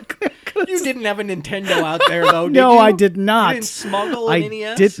 Exactly. You didn't have a Nintendo out there though, did no, you? I did not. You didn't smuggle an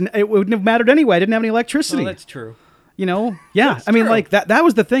NES? Didn't. It wouldn't have mattered anyway. I didn't have any electricity. Oh, that's true. You know? Yeah. I mean, like, that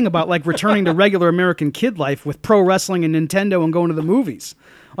was the thing about, like, returning to regular American kid life with pro wrestling and Nintendo and going to the movies.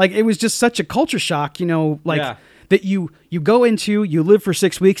 Like, it was just such a culture shock, you know, like, that you go into, you live for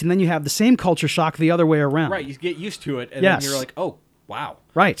 6 weeks, and then you have the same culture shock the other way around. Right. You get used to it, and then you're like, oh, wow.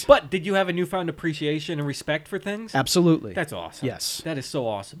 Right. But did you have a newfound appreciation and respect for things? Absolutely. That's awesome. Yes. That is so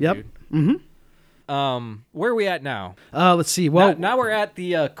awesome, yep. dude. Mm-hmm. Where are we at now? Let's see. Well, now we're at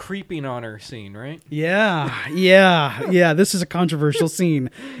the creeping on her scene, right? Yeah. This is a controversial scene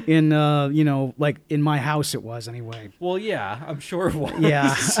in, you know, like in my house it was anyway. Well, yeah, I'm sure it was.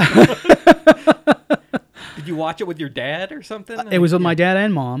 Yeah. Did you watch it with your dad or something? It was with my dad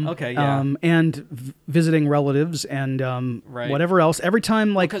and mom. Okay, yeah. And visiting relatives and whatever else. Every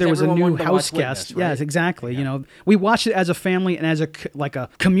time like there was a new house guest. Right? Yes, exactly. Yeah. You know, we watched it as a family and as a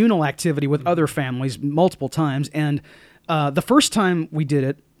communal activity with other families multiple times. And the first time we did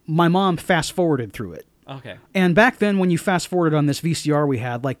it, my mom fast forwarded through it. Okay. And back then, when you fast forwarded on this VCR we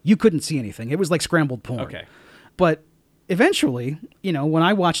had, like you couldn't see anything. It was like scrambled porn. Okay. But eventually, you know, when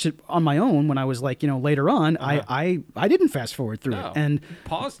I watched it on my own, when I was like, you know, later on, I didn't fast forward through it and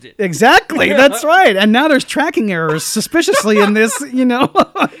paused it. Exactly, that's right. And now there's tracking errors suspiciously in this, you know,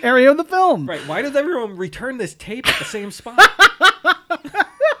 area of the film. Right. Why does everyone return this tape at the same spot?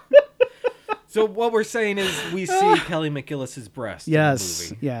 So what we're saying is we see Kelly McGillis's breast in the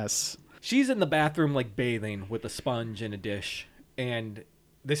movie. Yes. She's in the bathroom like bathing with a sponge and a dish, and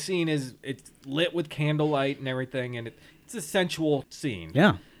the scene it's lit with candlelight and everything, and it's a sensual scene.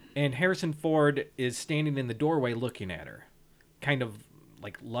 Yeah. And Harrison Ford is standing in the doorway looking at her, kind of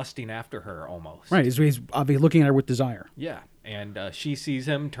like lusting after her almost. Right. He's obviously looking at her with desire. Yeah. And she sees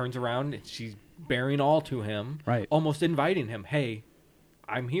him, turns around, and she's bearing all to him. Right. Almost inviting him, hey,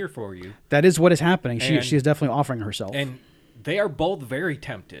 I'm here for you. That is what is happening. She is definitely offering herself. And they are both very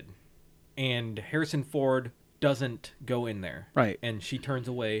tempted. And Harrison Ford doesn't go in there. Right. And she turns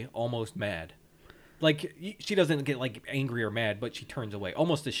away almost mad. Like, she doesn't get, like, angry or mad, but she turns away,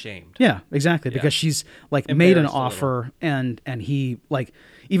 almost ashamed. Yeah, exactly. Yeah. Because she's, like, made an Embarrassed a offer, and he, like,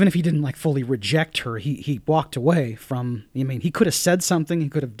 even if he didn't, like, fully reject her, he walked away from, I mean, he could have said something, he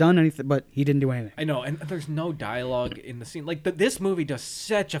could have done anything, but he didn't do anything. I know, and there's no dialogue in the scene. Like, this movie does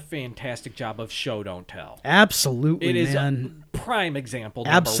such a fantastic job of show, don't tell. Absolutely, It is man. a prime example.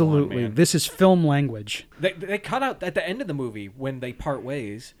 Absolutely. One, man. This is film language. They cut out, at the end of the movie, when they part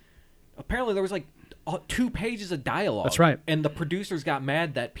ways, apparently there was, like, 2 pages of dialogue. That's right. And the producers got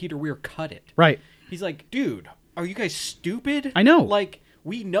mad that Peter Weir cut it. Right. He's like, dude, are you guys stupid? I know. Like,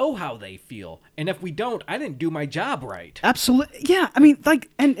 we know how they feel. And if we don't, I didn't do my job right. Absolutely. Yeah. I mean, like,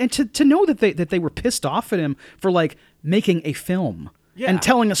 and to know that they were pissed off at him for, like, making a film. Yeah. And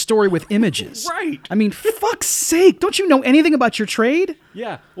telling a story with images. Right. I mean, fuck's sake. Don't you know anything about your trade?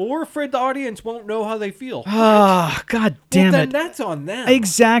 Yeah. Well, we're afraid the audience won't know how they feel. Ah, God damn then it. that's on them.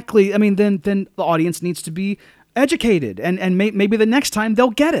 Exactly. I mean, then the audience needs to be educated, and maybe the next time they'll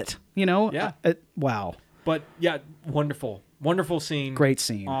get it. You know? Yeah. Wow. But, yeah, wonderful. Wonderful scene. Great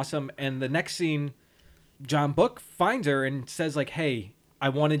scene. Awesome. And the next scene, John Book finds her and says, like, hey, I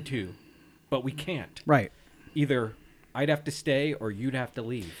wanted to, but we can't. Right. Either I'd have to stay or you'd have to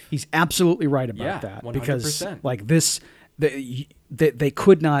leave. He's absolutely right about that. 100%. Because, like, this, they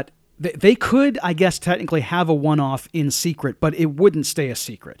could not... They could, I guess, technically have a one-off in secret, but it wouldn't stay a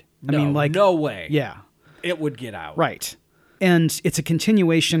secret. I mean, like... No way. Yeah. It would get out. Right. And it's a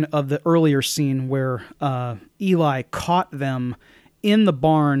continuation of the earlier scene where Eli caught them in the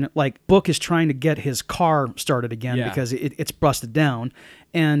barn. Like, Book is trying to get his car started again because it's busted down.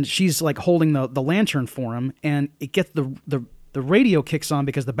 And she's, like, holding the lantern for him, and it gets the radio kicks on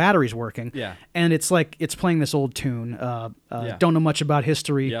because the battery's working. Yeah. And it's like it's playing this old tune. Don't know much about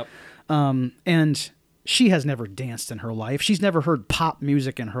history. Yep. And she has never danced in her life. She's never heard pop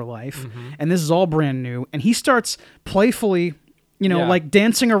music in her life. Mm-hmm. And this is all brand new. And he starts playfully, like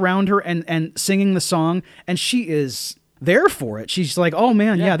dancing around her and singing the song. And she is there for it. She's like, oh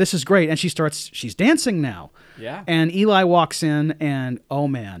man, yeah, this is great. And she's dancing now. Yeah. And Eli walks in and, oh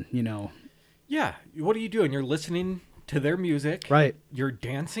man, Yeah. What are you doing? You're listening to their music. Right. You're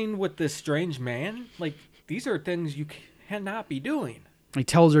dancing with this strange man. Like, these are things you cannot be doing. He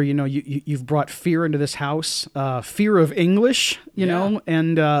tells her, you've brought fear into this house, fear of English, you know,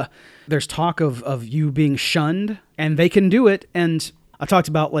 and there's talk of you being shunned, and they can do it. And I talked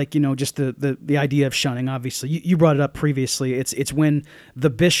about, like, just the idea of shunning. Obviously, you brought it up previously. It's when the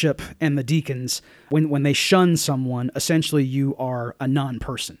bishop and the deacons, when they shun someone, essentially you are a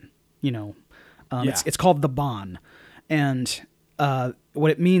non-person. It's called the ban, and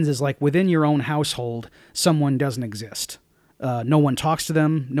what it means is, like, within your own household, someone doesn't exist. No one talks to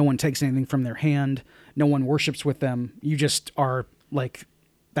them. No one takes anything from their hand. No one worships with them. You just are, like,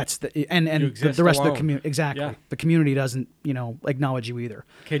 that's and the rest of the community. Exactly. Yeah. The community doesn't, acknowledge you either.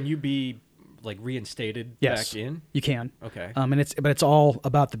 Can you be, like, reinstated back in? You can. Okay. But it's all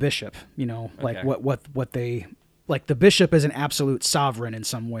about the bishop, like Okay. what they, like, the bishop is an absolute sovereign in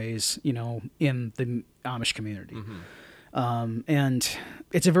some ways, in the Amish community. Mm-hmm. And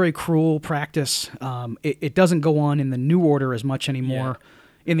it's a very cruel practice. It doesn't go on in the New Order as much anymore. Yeah.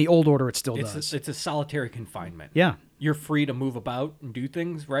 In the Old Order, it still does. It's a solitary confinement. Yeah. You're free to move about and do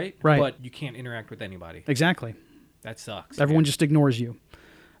things, right? Right. But you can't interact with anybody. Exactly. That sucks. Everyone just ignores you.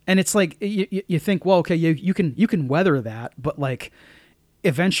 And it's like, you think, well, okay, you can weather that, but, like,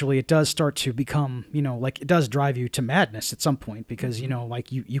 eventually it does start to become, like, it does drive you to madness at some point because,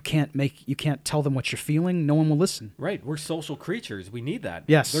 like, you can't tell them what you're feeling. No one will listen. Right. We're social creatures. We need that.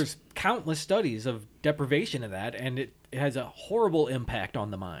 Yes. There's countless studies of deprivation of that, and it has a horrible impact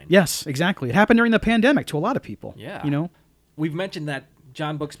on the mind. Yes, exactly. It happened during the pandemic to a lot of people. Yeah. We've mentioned that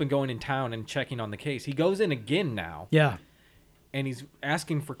John Book's been going in town and checking on the case. He goes in again now. Yeah. And he's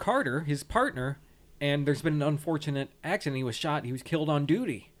asking for Carter, his partner, and there's been an unfortunate accident. He was shot. He was killed on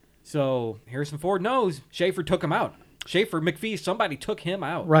duty. So Harrison Ford knows Schaefer took him out. Schaefer, McPhee, somebody took him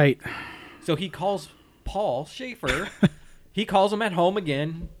out. Right. So he calls Paul Schaefer he calls him at home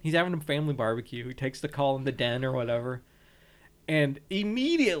again. He's having a family barbecue. He takes the call in the den or whatever. And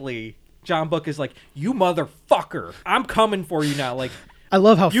immediately, John Book is like, "You motherfucker. I'm coming for you now." Like, I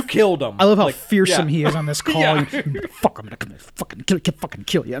love how you killed him. I love how fearsome he is on this call. Yeah. Fuck, I'm gonna come fucking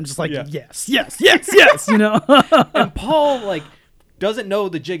kill you. I'm just like, yes, you know. And Paul like doesn't know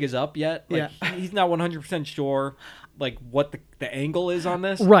the jig is up yet. Like, he's not 100% sure like what the angle is on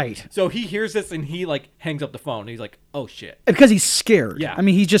this. Right. So he hears this and he like hangs up the phone. He's like, "Oh shit." Because he's scared. Yeah. I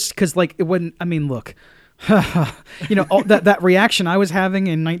mean, he just because like it wouldn't. I mean, look. You know, that reaction I was having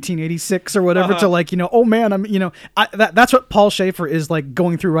in 1986 or whatever to like, you know, oh man, I'm, you know, that's what Paul Schaefer is like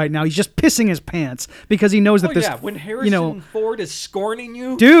going through right now. He's just pissing his pants because he knows that when Harrison Ford is scorning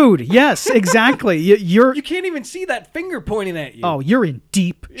you, dude. Yes, exactly. You can't even see that finger pointing at you. Oh, you're in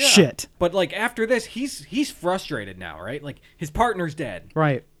deep shit. But like after this, he's frustrated now, right? Like his partner's dead.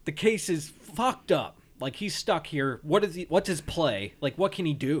 Right. The case is fucked up. Like he's stuck here. What's his play? Like what can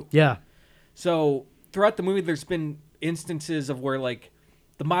he do? Yeah. So throughout the movie, there's been instances of where, like,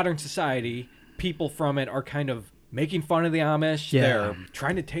 the modern society, people from it are kind of making fun of the Amish. Yeah. They're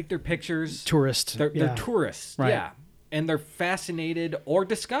trying to take their pictures. Tourists. They're tourists. Right. Yeah. And they're fascinated or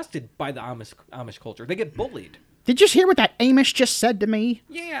disgusted by the Amish culture. They get bullied. Did you hear what that Amish just said to me?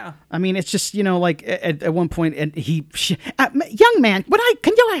 Yeah. I mean, it's just, you know, like at one point, and young man,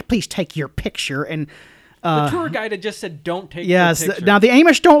 can you please take your picture? And the tour guide had just said, "Don't take their picture." Yes. Now, the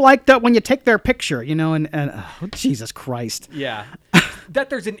Amish don't like that when you take their picture, you know, and oh, Jesus Christ. Yeah. That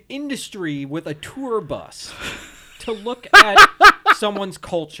there's an industry with a tour bus to look at someone's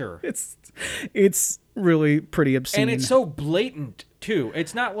culture. It's really pretty obscene. And it's so blatant, too.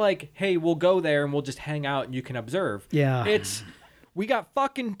 It's not like, hey, we'll go there and we'll just hang out and you can observe. Yeah. We got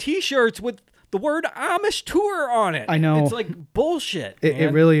fucking T-shirts with the word Amish tour on it. I know. It's like bullshit.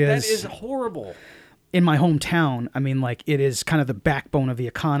 It really is. That is horrible. In my hometown, I mean, like, it is kind of the backbone of the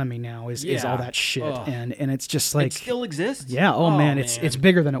economy now is all that shit. Ugh. And it's just like... It still exists? Yeah. Oh, man. It's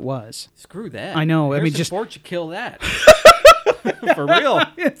bigger than it was. Screw that. I know. Harrison Ford should kill that. For real.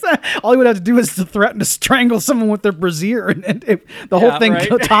 All he would have to do is to threaten to strangle someone with their brassiere, and the whole thing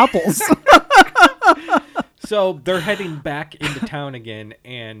topples. So they're heading back into town again,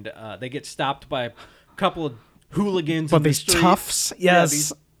 and they get stopped by a couple of hooligans. But these toughs,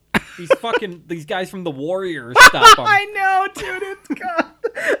 yes. Yeah, these guys from the Warriors stop them. I know, dude.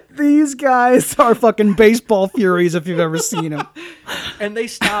 These guys are fucking baseball furies if you've ever seen them. And they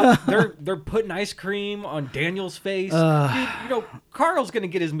stop. They're putting ice cream on Daniel's face. Dude, you know, Carl's gonna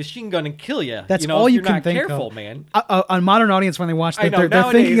get his machine gun and kill you. That's all you if you're can not think careful, of. man. A modern audience, when they watch that, they're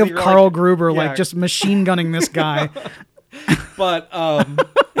nowadays, thinking of Carl Gruber, yeah. like just machine gunning this guy. But I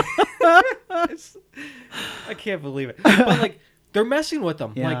can't believe it. But like, they're messing with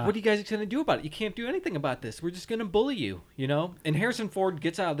them. Yeah. Like, what are you guys going to do about it? You can't do anything about this. We're just going to bully you, you know? And Harrison Ford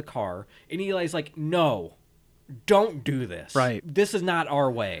gets out of the car, and Eli's like, "No, don't do this. Right. This is not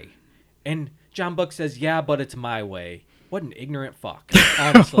our way." And John Book says, "Yeah, but it's my way." What an ignorant fuck,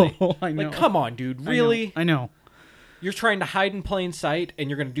 honestly. I know. Like, come on, dude. Really? I know. You're trying to hide in plain sight, and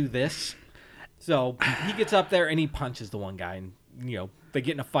you're going to do this? So he gets up there, and he punches the one guy, and, you know, they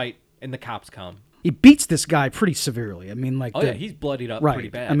get in a fight, and the cops come. He beats this guy pretty severely. I mean, like... yeah, he's bloodied up pretty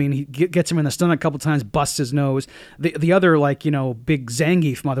bad. I mean, he gets him in the stomach a couple times, busts his nose. The other, like, you know, big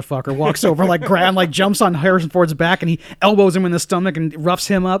Zangief motherfucker walks over, like, jumps on Harrison Ford's back, and he elbows him in the stomach and roughs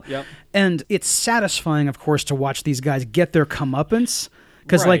him up. Yep. And it's satisfying, of course, to watch these guys get their comeuppance.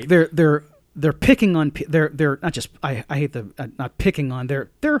 Because, like, they're picking on... They're not just... I hate the... not picking on...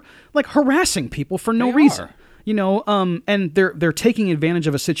 They're like, harassing people for no reason. You know, and they're taking advantage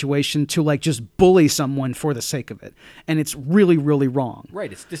of a situation to like just bully someone for the sake of it, and it's really, really wrong.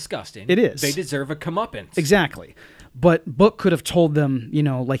 Right, it's disgusting. It is. They deserve a comeuppance. Exactly. But Book could have told them, you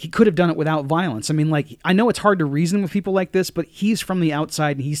know, like he could have done it without violence. I mean, like, I know it's hard to reason with people like this, but he's from the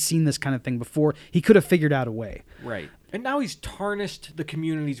outside and he's seen this kind of thing before. He could have figured out a way. Right. And now he's tarnished the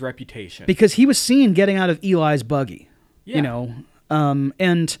community's reputation. Because he was seen getting out of Eli's buggy. Yeah. You know,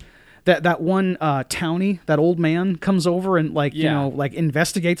 and... That one townie, that old man, comes over and you know, like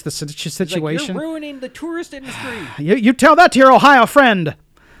investigates the situation. Like, "You're ruining the tourist industry." You tell that to your Ohio friend.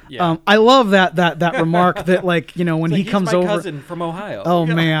 Yeah. I love that remark that, like, you know, when he comes over. He's my cousin from Ohio. Oh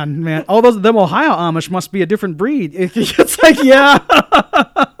man, all them Ohio Amish must be a different breed. It's like, yeah.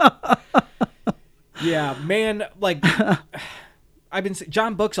 Yeah, man. Like,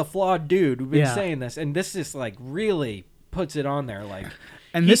 John Book's a flawed dude. We've been saying this, and this just like really puts it on there, like.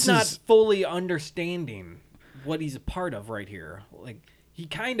 And he's not fully understanding what he's a part of right here. Like, he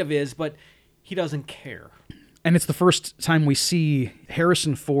kind of is, but he doesn't care. And it's the first time we see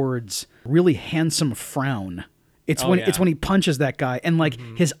Harrison Ford's really handsome frown It's when he punches that guy, and like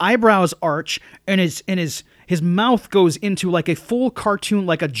his eyebrows arch, and his mouth goes into like a full cartoon,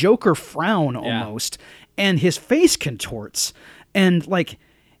 like a Joker frown almost, and his face contorts, and like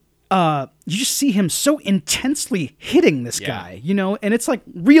you just see him so intensely hitting this guy, you know, and it's like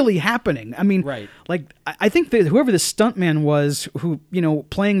really happening. I mean, like I think that whoever the stuntman was who, you know,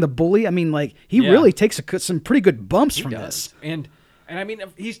 playing the bully, I mean, like he really takes some pretty good bumps from this, and I mean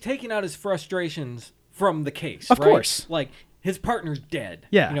he's taking out his frustrations from the case, of course. Like his partner's dead.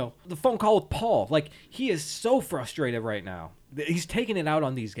 Yeah. You know, the phone call with Paul. Like he is so frustrated right now. He's taking it out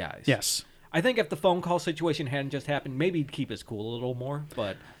on these guys. Yes. I think if the phone call situation hadn't just happened, maybe he'd keep his cool a little more.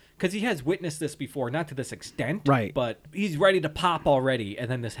 But because he has witnessed this before, not to this extent. Right. But he's ready to pop already,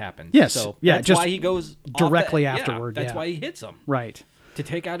 and then this happens. Yes. So that's why he goes directly afterward. That's why he hits him. Right. To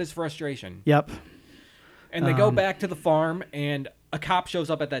take out his frustration. Yep. And they go back to the farm, and a cop shows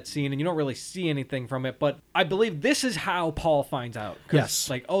up at that scene, and you don't really see anything from it, but I believe this is how Paul finds out. Yes.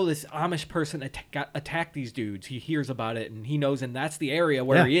 Like, oh, this Amish person attacked these dudes. He hears about it, and he knows, and that's the area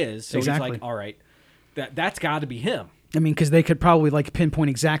where he is. So exactly. he's like, all right, that's got to be him. I mean, because they could probably like pinpoint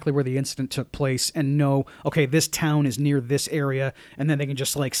exactly where the incident took place and know, okay, this town is near this area, and then they can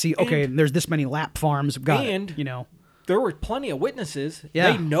just like see, okay, there's this many lap farms. Got it, you know. There were plenty of witnesses.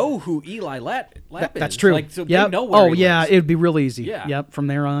 Yeah. They know who Eli Lapp is. That's true. Like, so they know where he lives. It'd be real easy. Yeah. Yep. From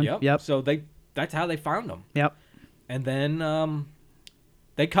there on. Yep. So that's how they found him. Yep. And then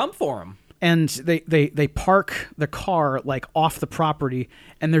they come for him. And they park the car like off the property,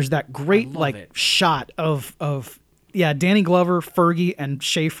 and there's that great shot of Danny Glover, Fergie, and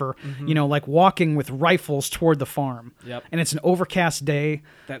Schaefer, you know, like walking with rifles toward the farm. Yep. And it's an overcast day.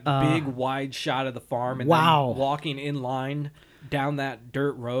 That big wide shot of the farm, and then walking in line down that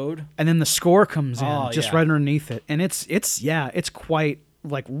dirt road. And then the score comes in right underneath it, and it's quite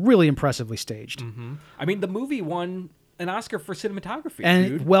like really impressively staged. Mm-hmm. I mean, the movie won an Oscar for cinematography,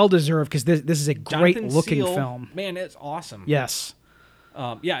 and well deserved, because this is a great looking film. Man, it's awesome. Yes.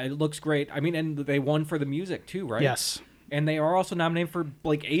 It looks great. I mean, and they won for the music too, right? Yes. And they are also nominated for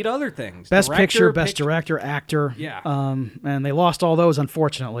like 8 other things. Best Picture, Best Director, Actor. Yeah. And they lost all those,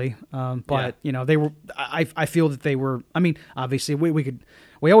 unfortunately. But you know, they were. I feel that they were. I mean, obviously,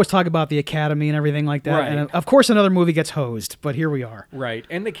 we always talk about the Academy and everything like that. Right. And of course, another movie gets hosed, but here we are. Right.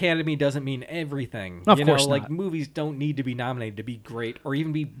 And the Academy doesn't mean everything. Of course not. Like movies don't need to be nominated to be great or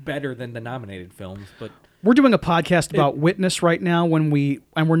even be better than the nominated films, but. We're doing a podcast about Witness right now and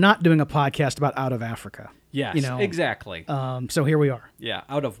we're not doing a podcast about Out of Africa. Yes, you know? Exactly. So here we are. Yeah,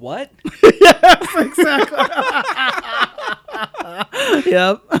 out of what? Yes, exactly.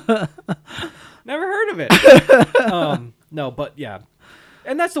 Yep. Never heard of it. No, but yeah.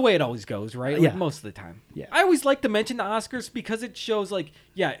 And that's the way it always goes, right? Like most of the time. Yeah. I always like to mention the Oscars because it shows like,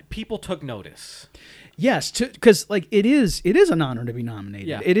 people took notice. Yes, because like it is an honor to be nominated.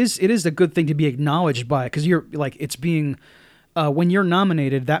 Yeah. It is a good thing to be acknowledged by, because you're like, it's being when you're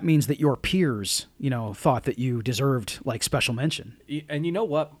nominated, that means that your peers, you know, thought that you deserved like special mention. And you know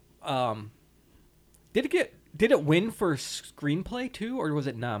what? Did it win for screenplay too, or was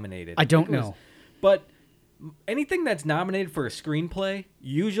it nominated? I don't know. But anything that's nominated for a screenplay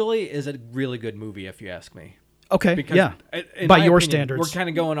usually is a really good movie, if you ask me. Okay. Because by your opinion, standards, we're kind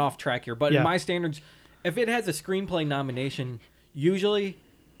of going off track here, but in my standards, if it has a screenplay nomination, usually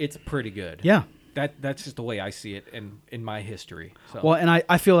it's pretty good. Yeah. That's just the way I see it in my history. So. Well, and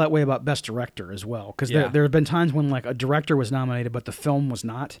I feel that way about Best Director as well, because there have been times when like a director was nominated but the film was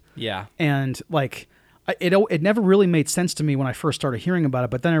not. Yeah. And like it never really made sense to me when I first started hearing about it,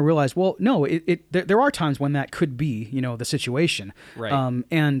 but then I realized, well, no, there are times when that could be, you know, the situation. Right.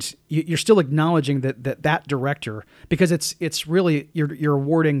 And you're still acknowledging that director, because it's really you're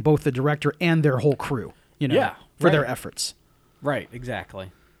awarding both the director and their whole crew, you know, for their efforts. Right.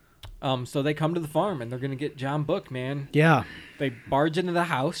 Exactly. So they come to the farm and they're going to get John Book, man. Yeah. They barge into the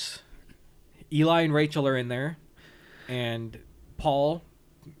house. Eli and Rachel are in there, and Paul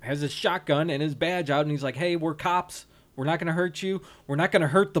has his shotgun and his badge out, and he's like, hey, we're cops. We're not going to hurt you. We're not going to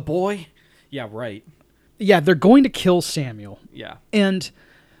hurt the boy. Yeah, right. Yeah, they're going to kill Samuel. Yeah. And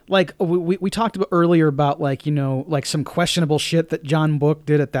like we talked about earlier about like, you know, like some questionable shit that John Book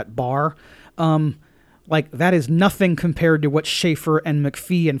did at that bar. Like that is nothing compared to what Schaefer and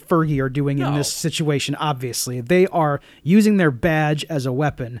McPhee and Fergie are doing in this situation. Obviously, they are using their badge as a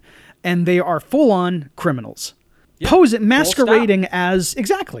weapon, and they are full-on criminals. Yep. Masquerading as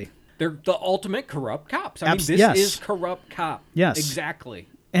exactly. They're the ultimate corrupt cops. I mean, this is corrupt cop. Yes, exactly.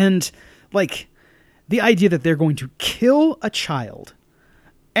 And like the idea that they're going to kill a child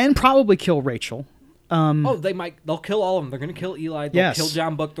and probably kill Rachel, They'll kill all of them. They're going to kill Eli. They'll kill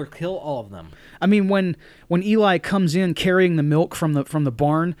John Book. They'll kill all of them. I mean, when Eli comes in carrying the milk from the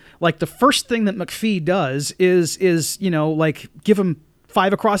barn, like the first thing that McPhee does is like give him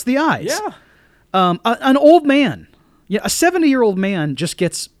 5 across the eyes. Yeah. An old man, a 70-year-old man just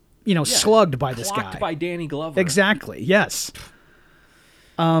gets slugged by this guy. Clocked by Danny Glover. Exactly. Yes.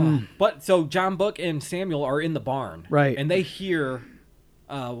 But so John Book and Samuel are in the barn, right? And they hear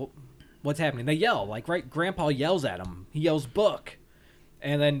what's happening. They yell, right? Grandpa yells at him. He yells Book,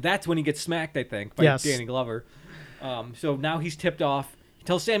 and then that's when he gets smacked, I think, by Danny Glover. So now he's tipped off. He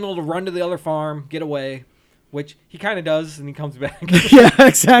tells Samuel to run to the other farm, get away, which he kind of does, and he comes back. Yeah,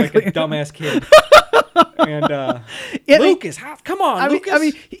 exactly. Like a dumbass kid. And Lucas, come on,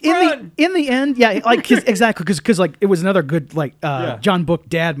 Lucas. In the end, yeah, like exactly, because like it was another good John Book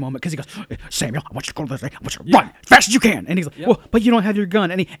dad moment, because he goes, Samuel, I want you to go to this thing, I want you to run as fast as you can, and he's like, well, but you don't have your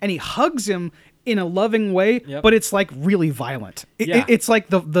gun, and he hugs him in a loving way, but it's like really violent. It's like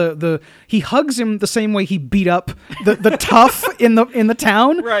the he hugs him the same way he beat up the tough in the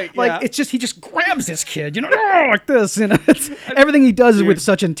town, right? Like it's just he just grabs this kid, like this, and everything he does is with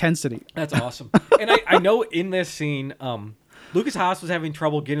such intensity. That's awesome. And I know in this scene, Lucas Haas was having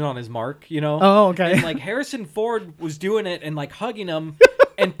trouble getting on his mark, Oh, okay. And like Harrison Ford was doing it and like hugging him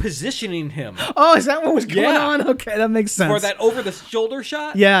and positioning him. Oh, is that what was going on? Okay, that makes sense. For that over the shoulder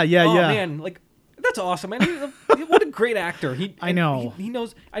shot. Yeah. Oh man, like. That's awesome, man. What a great actor. I know. He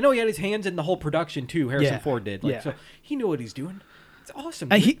knows. I know he had his hands in the whole production too. Harrison Ford did. So he knew what he's doing. It's awesome.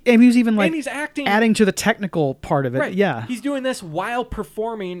 And he was even like he's acting, adding to the technical part of it. Right. Yeah. He's doing this while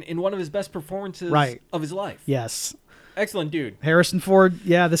performing in one of his best performances of his life. Yes. Excellent dude. Harrison Ford.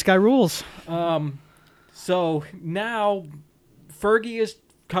 Yeah, this guy rules. So now Fergie is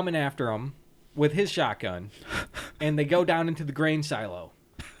coming after him with his shotgun, and they go down into the grain silo.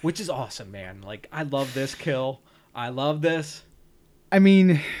 Which is awesome, man. Like, I love this kill. I love this. I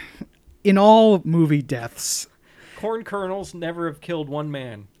mean, in all movie deaths, corn kernels never have killed one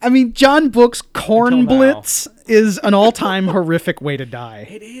man. I mean, John Book's corn blitz is an all-time horrific way to die.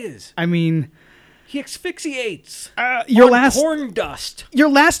 It is. I mean, he asphyxiates corn dust. Your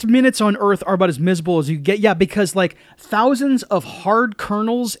last minutes on Earth are about as miserable as you get. Yeah, because like thousands of hard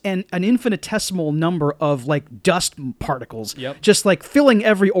kernels and an infinitesimal number of like dust particles, just like filling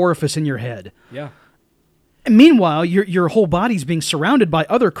every orifice in your head. Yeah. And meanwhile, your whole body's being surrounded by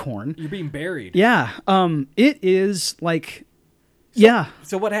other corn. You're being buried. Yeah. It is like,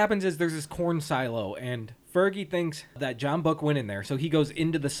 So what happens is there's this corn silo, and Fergie thinks that John Book went in there, so he goes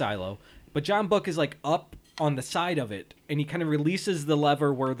into the silo. But John Book is like up on the side of it, and he kind of releases the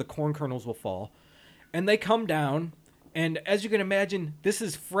lever where the corn kernels will fall. And they come down, and as you can imagine, this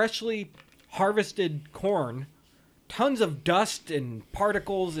is freshly harvested corn, tons of dust and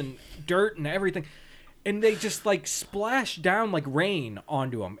particles and dirt and everything. And they just like splash down like rain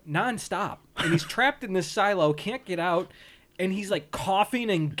onto him nonstop. And he's trapped in this silo, can't get out. And he's like coughing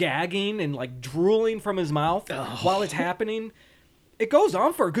and gagging and like drooling from his mouth while it's happening. It goes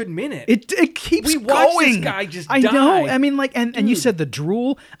on for a good minute. It keeps going. We watch this guy just die. I know. I mean, like, and you said the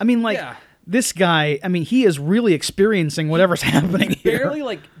drool. I mean, like, this guy, I mean, he is really experiencing whatever's happening here. Barely,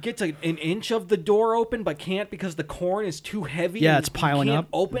 like, gets an inch of the door open, but can't because the corn is too heavy. Yeah, it's piling up.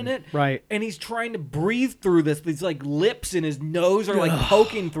 Open it. Right. And he's trying to breathe through this. These, like, lips in his nose are, like,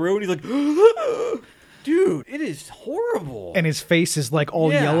 poking through, and he's like... Dude, it is horrible. And his face is like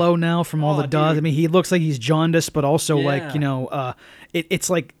all yellow now from all the dust. Dude. I mean, he looks like he's jaundiced, but also like, it's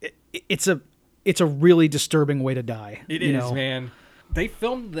like it's a really disturbing way to die. It is, man. They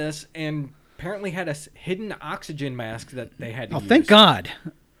filmed this and apparently had a hidden oxygen mask that they had to use. Thank God.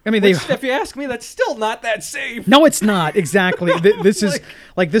 I mean, if you ask me, that's still not that safe. No, it's not. Exactly. This is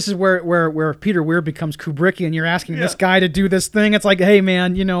this is where Peter Weir becomes Kubrickian. You're asking this guy to do this thing. It's like, hey,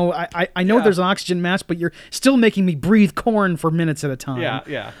 man, I know there's an oxygen mask, but you're still making me breathe corn for minutes at a time.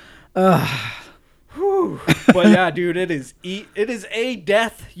 Yeah. But yeah, dude, it is a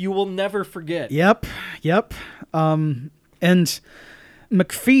death you will never forget. Yep. And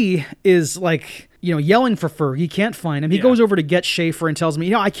McPhee is like, yelling for Fergie. He can't find him. He goes over to get Schaefer and tells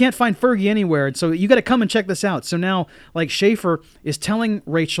me, I can't find Fergie anywhere. And so you got to come and check this out. So now, like, Schaefer is telling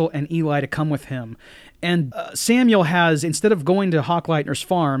Rachel and Eli to come with him. And Samuel has, instead of going to Hochleitner's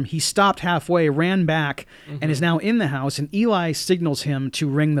farm, he stopped halfway, ran back, and is now in the house. And Eli signals him to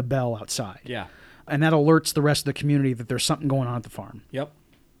ring the bell outside. Yeah. And that alerts the rest of the community that there's something going on at the farm. Yep.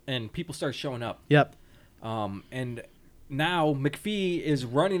 And people start showing up. Yep. And now McPhee is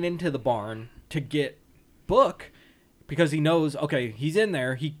running into the barn to get Book because he knows, okay, he's in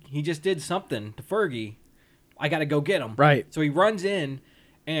there. He just did something to Fergie. I got to go get him. Right. So he runs in,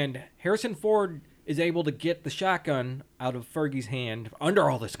 and Harrison Ford is able to get the shotgun out of Fergie's hand under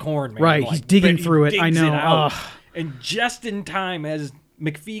all this corn, man. Right, he's digging through it. I know. And just in time, as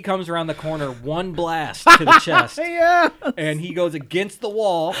McPhee comes around the corner, one blast to the chest. Yeah. And he goes against the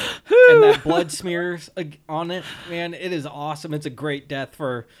wall, and that blood smears on it. Man, it is awesome. It's a great death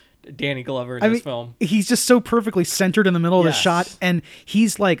for Danny Glover in this film. He's just so perfectly centered in the middle of the shot, and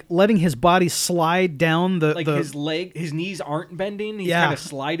he's like letting his body slide down his knees aren't bending. He's kind of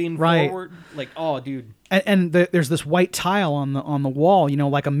sliding forward. Like, oh, dude. And there's this white tile on the wall, you know,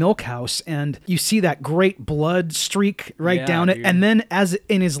 like a milk house, and you see that great blood streak down it. And then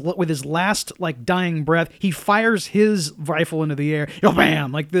with his last like dying breath, he fires his rifle into the air,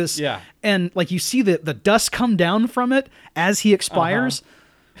 bam, like this. Yeah. And like you see the dust come down from it as he expires.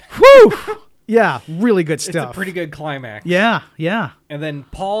 Whew! Yeah, really good stuff. It's a pretty good climax. Yeah, yeah. And then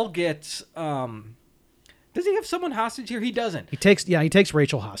Paul gets does he have someone hostage here? He doesn't. He takes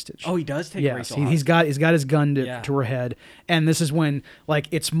Rachel hostage. Oh, he does take Rachel hostage. He's got his gun to her head. And this is when like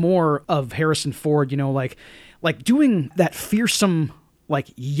it's more of Harrison Ford, you know, like doing that fearsome like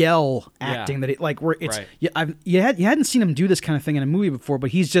yell acting that it like where it's you hadn't seen him do this kind of thing in a movie before, but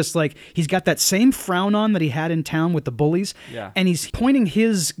he's just like he's got that same frown on that he had in town with the bullies, and he's pointing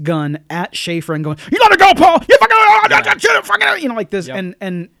his gun at Schaefer and going, "You let it go, Paul! You fucking you know, like this."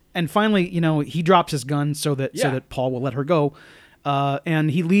 And finally, you know, he drops his gun so that Paul will let her go, and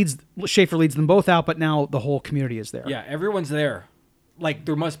Schaefer leads them both out, but now the whole community is there. Yeah, everyone's there. Like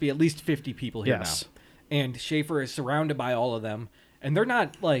there must be at least 50 people here now, and Schaefer is surrounded by all of them. And they're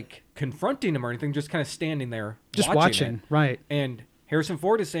not, like, confronting him or anything, just kind of standing there just watching. Right. And Harrison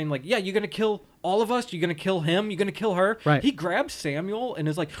Ford is saying, like, yeah, you're going to kill all of us? You're going to kill him? You're going to kill her? Right. He grabs Samuel and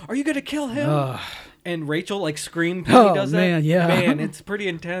is like, are you going to kill him? And Rachel, like, screams when he does that. Man, yeah. Man, it's pretty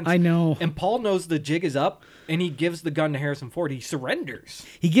intense. I know. And Paul knows the jig is up, and he gives the gun to Harrison Ford. He surrenders.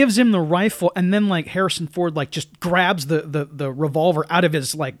 He gives him the rifle, and then, like, Harrison Ford, like, just grabs the revolver out of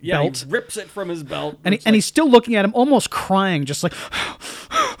his, like, belt. He rips it from his belt. And he's still looking at him, almost crying, just like...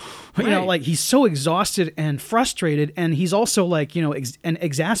 You know, like he's so exhausted and frustrated, and he's also like, you know, and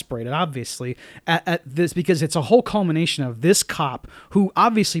exasperated, obviously, at this, because it's a whole culmination of this cop who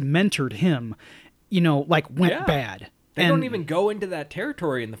obviously mentored him, you know, like went bad. They don't even go into that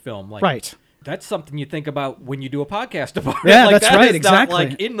territory in the film. Like, that's something you think about when you do a podcast about it. Yeah, like, that's right, exactly.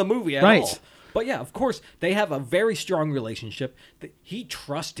 Not like in the movie at all. But yeah, of course, they have a very strong relationship. He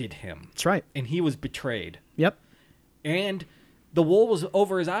trusted him. That's right. And he was betrayed. Yep. And the wool was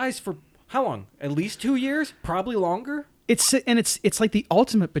over his eyes for how long? At least 2 years? Probably longer? It's like the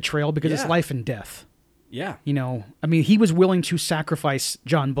ultimate betrayal because it's life and death. Yeah. You know, I mean, he was willing to sacrifice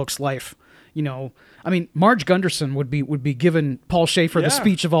John Book's life. You know, I mean, Marge Gunderson would be giving Paul Schaefer the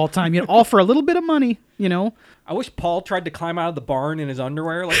speech of all time, you know, all for a little bit of money, you know. I wish Paul tried to climb out of the barn in his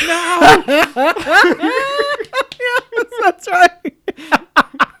underwear, like, no! Yes, that's right.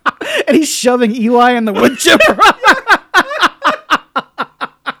 And he's shoving Eli in the wood chipper.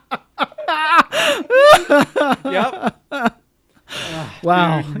 Yep.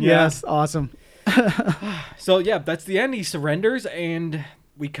 Wow. Dude, yes. Awesome. So yeah, that's the end. He surrenders, and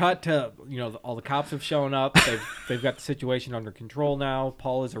we cut to, you know, all the cops have shown up. They've got the situation under control now.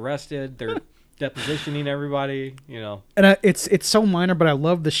 Paul is arrested. They're depositioning everybody. You know, and it's so minor, but I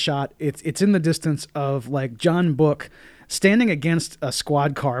love the shot. It's in the distance of like John Book standing against a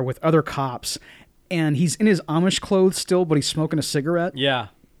squad car with other cops, and he's in his Amish clothes still, but he's smoking a cigarette. Yeah.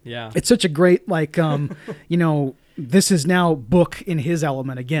 Yeah. It's such a great, like, you know, this is now Book in his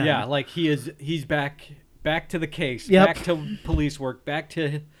element again. Yeah, like he's back to the case, back to police work, back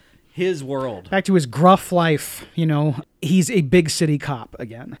to his world. Back to his gruff life, you know. He's a big city cop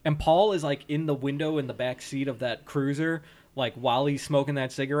again. And Paul is like in the window in the back seat of that cruiser, like while he's smoking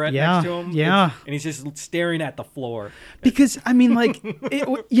that cigarette next to him. Yeah. And he's just staring at the floor. Because, I mean, like,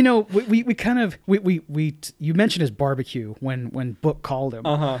 you know, we kind of, you mentioned his barbecue when Book called him.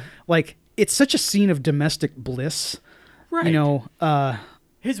 Uh-huh. Like, it's such a scene of domestic bliss. Right. You know,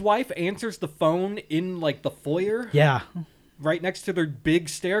 his wife answers the phone in like the foyer. Yeah. Right next to their big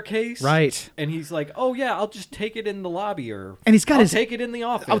staircase. Right. And he's like, oh, yeah, I'll just take it in the lobby, or and he's got take it in the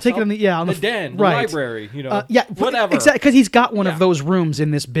office. I'll take it in the, on the den, the library, you know, whatever. Exactly, because he's got one of those rooms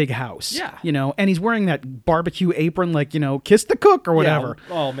in this big house. Yeah. You know, and he's wearing that barbecue apron, like, you know, kiss the cook or whatever.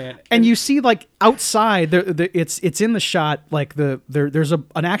 Yeah. Oh, man. And you see, like, outside, it's in the shot, like, there's an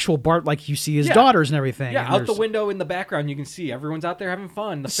actual bar, like, you see his daughters and everything. Yeah, and out the window in the background, you can see everyone's out there having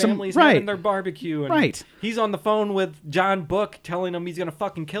fun. The family's having their barbecue. And he's on the phone with John Book telling him he's going to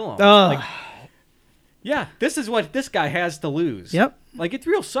fucking kill him. Like, yeah, this is what this guy has to lose. Yep. Like, it's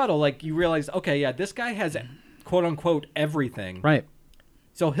real subtle. Like, you realize, okay, yeah, this guy has, quote-unquote, everything. Right.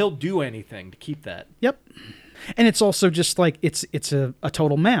 So he'll do anything to keep that. Yep. And it's also just like it's a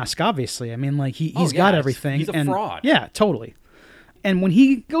total mask, obviously. I mean, like he's got everything. He's a fraud. Yeah, totally. And when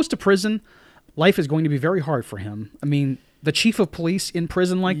he goes to prison, life is going to be very hard for him. I mean, the chief of police in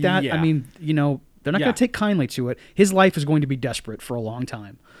prison like that, I mean, you know, they're not going to take kindly to it. His life is going to be desperate for a long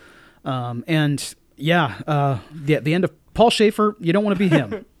time. The end of Paul Schaefer, you don't want to be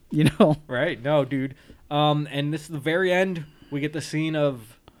him, you know? Right. No, dude. And this is the very end. We get the scene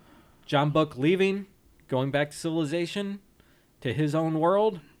of John Book leaving, going back to civilization, to his own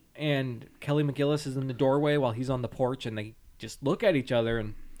world, and Kelly McGillis is in the doorway while he's on the porch, and they just look at each other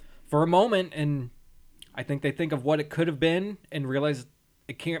and for a moment, and I think they think of what it could have been and realize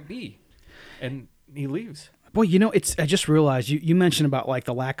it can't be. And he leaves. Boy, you know, I just realized you mentioned about like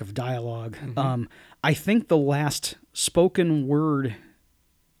the lack of dialogue. Mm-hmm. I think the last spoken word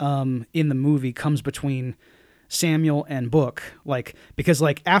in the movie comes between Samuel and Book, like, because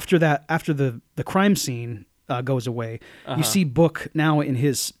like after the crime scene goes away, you see Book now in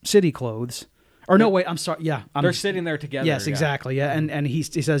his city clothes. Or no, wait, I'm sorry. Yeah. They're sitting there together. Yes, exactly. Yeah. And he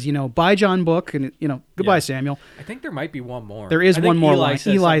says, you know, bye, John Book. And, you know, goodbye, Samuel. I think there might be one more. There is one more line.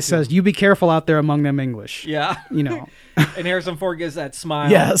 Eli says, you be careful out there among them English. Yeah. You know. And Harrison Ford gives that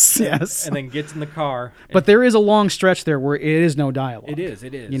smile. Yes. And then gets in the car. But there is a long stretch there where it is no dialogue. It is.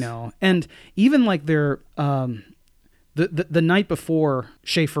 You know. And even like their, the night before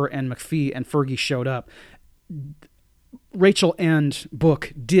Schaefer and McPhee and Fergie showed up, Rachel and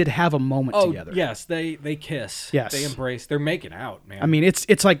Book did have a moment together. Yes, they kiss. Yes. They embrace. They're making out, man. I mean,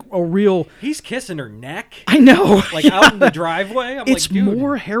 it's like a real... He's kissing her neck. I know. Like out in the driveway. It's like,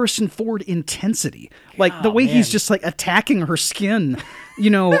 more Harrison Ford intensity. Like the way he's just like attacking her skin. You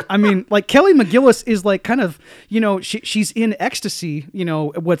know, I mean, like Kelly McGillis is like kind of, you know, she's in ecstasy, you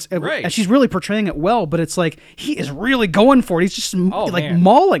know, right. And she's really portraying it well, but it's like he is really going for it. He's just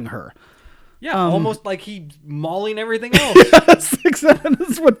mauling her. Yeah, almost like he's mauling everything else. Yes,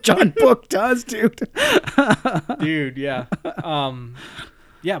 that's what John Book does, dude. Dude, yeah.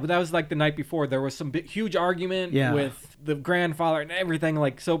 Yeah, but that was like the night before. There was some huge argument with the grandfather and everything.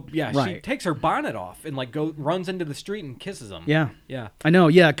 Like, so, yeah, she takes her bonnet off and like runs into the street and kisses him. Yeah. Yeah. I know,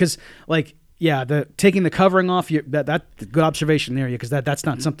 yeah, because like... Yeah, the taking the covering off, that's a good observation there, because that's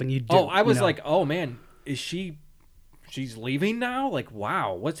not something you do. Oh, I was like, oh, man, she's leaving now? Like,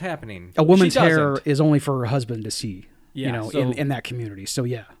 wow, what's happening? A woman's hair is only for her husband to see, you know, so, in that community. So,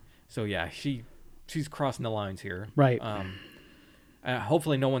 yeah. So, yeah, she's crossing the lines here. Right.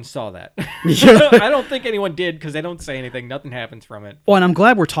 Hopefully no one saw that. I don't think anyone did, because they don't say anything. Nothing happens from it. Well, and I'm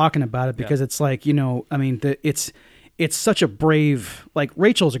glad we're talking about it, because it's like, you know, I mean, it's such a brave, like,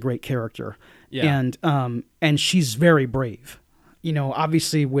 Rachel's a great character. Yeah. And she's very brave, you know,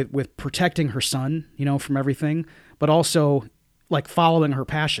 obviously with protecting her son, you know, from everything, but also like following her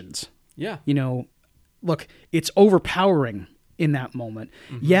passions. Yeah. You know, look, it's overpowering in that moment.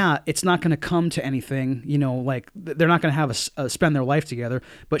 Mm-hmm. Yeah. It's not going to come to anything, you know, like they're not going to have spend their life together,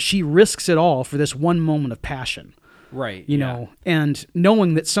 but she risks it all for this one moment of passion. Right. You know, and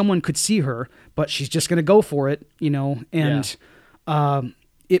knowing that someone could see her, but she's just going to go for it, you know, and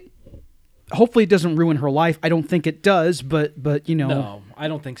hopefully it doesn't ruin her life. I don't think it does, but you know. No, I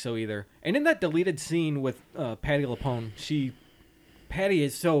don't think so either. And in that deleted scene with Patti LuPone, Patti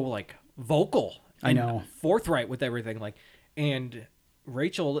is so like vocal. I know. Forthright with everything, like, and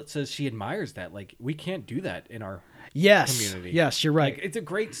Rachel says she admires that. Like, we can't do that in our community. Yes, you're right. Like, it's a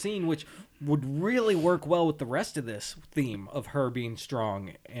great scene, which would really work well with the rest of this theme of her being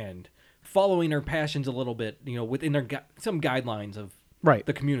strong and following her passions a little bit, you know, within some guidelines of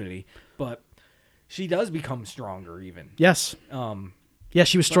the community. But she does become stronger even. Yes. Yeah,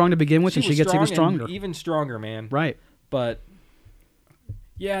 she was strong to begin with, and she gets even stronger. Even stronger, man. Right. But,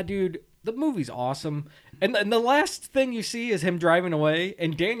 yeah, dude, the movie's awesome. And the last thing you see is him driving away,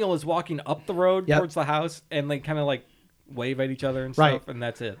 and Daniel is walking up the road towards the house, and they kind of like wave at each other and stuff, and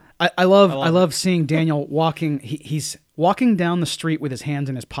that's it. I love seeing Daniel walking. He's walking down the street with his hands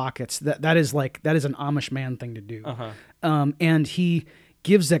in his pockets. That is an Amish man thing to do. And he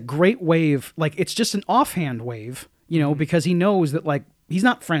gives that great wave, like it's just an offhand wave, you know, because he knows that like he's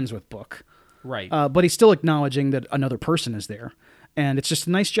not friends with Book, right? But he's still acknowledging that another person is there, and it's just a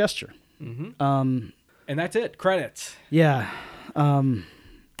nice gesture. Mm-hmm. And that's it. Credits. Yeah. And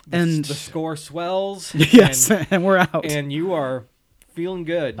the score swells. Yes, and we're out. And you are feeling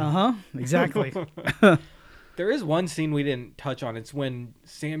good. Exactly. There is one scene we didn't touch on. It's when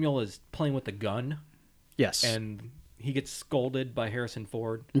Samuel is playing with the gun. Yes. And he gets scolded by Harrison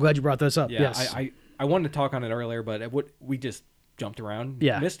Ford. I'm glad you brought this up. Yeah, yes. I wanted to talk on it earlier, but we just jumped around.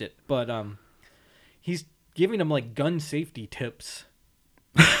 Yeah. Missed it. But he's giving him like gun safety tips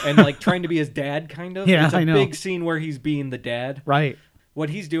and like trying to be his dad, kind of. Yeah, it's a I know. big scene where he's being the dad. Right. What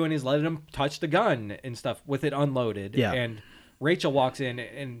he's doing is letting him touch the gun and stuff with it unloaded. Yeah. And Rachel walks in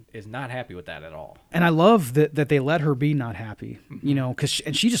and is not happy with that at all. And I love that they let her be not happy, you know,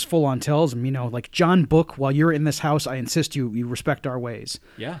 and she just full on tells him, you know, like, John Book, while you're in this house, I insist you respect our ways.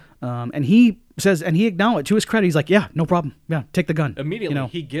 Yeah. And he says, and he acknowledged, to his credit, he's like, yeah, no problem. Yeah, take the gun. Immediately, you know?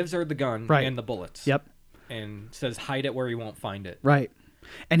 he gives her the gun Right. and the bullets. Yep. And says, hide it where he won't find it. Right.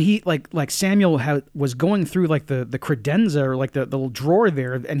 And he like Samuel was going through like the credenza or like the little drawer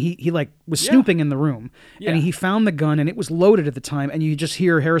there, and he like was snooping in the room, and he found the gun, and it was loaded at the time, and you just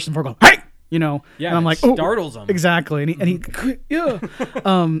hear Harrison Ford go, "Hey!" You know, Yeah, and I'm it like, startles him. Exactly, and he yeah,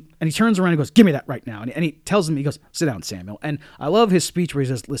 and he turns around and goes, "Give me that right now," and he tells him, he goes, "Sit down, Samuel." And I love his speech where he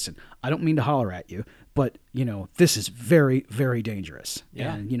says, "Listen, I don't mean to holler at you, but you know this is very, very dangerous,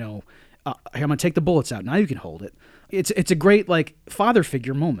 and you know I'm gonna take the bullets out. Now you can hold it." It's a great like father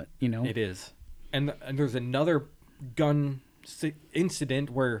figure moment, you know. It is, and there's another gun incident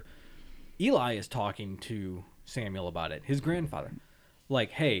where Eli is talking to Samuel about it, his grandfather,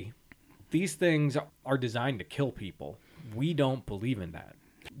 like, "Hey, these things are designed to kill people. We don't believe in that.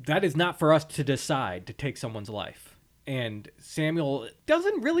 That is not for us to decide to take someone's life." And Samuel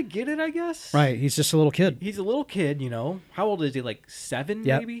doesn't really get it, I guess. Right, he's just a little kid. He's a little kid, you know. How old is he? Like 7,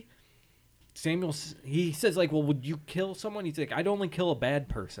 maybe. Samuel, he says, like, well, would you kill someone? He's like, I'd only kill a bad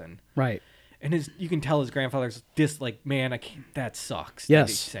person. Right. And you can tell his grandfather's like, man, I can't, that sucks. Yes.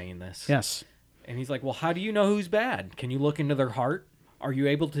 That he's saying this. Yes. And he's like, well, how do you know who's bad? Can you look into their heart? Are you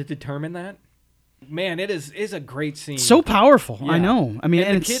able to determine that? Man, it is a great scene. So powerful. Yeah. I know. I mean,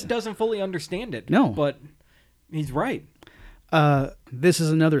 and the kid doesn't fully understand it. No. But he's right. This is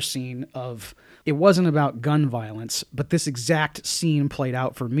another scene of, it wasn't about gun violence, but this exact scene played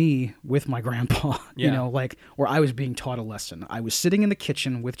out for me with my grandpa, you know, like where I was being taught a lesson. I was sitting in the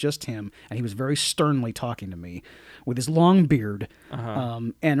kitchen with just him, and he was very sternly talking to me with his long beard,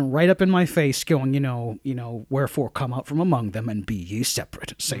 and right up in my face going, you know, wherefore come out from among them and be ye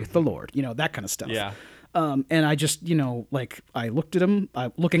separate, saith the Lord, you know, that kind of stuff. Yeah. And I just, you know, like I looked at him,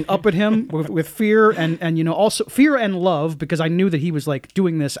 looking up at him with fear and, you know, also fear and love, because I knew that he was like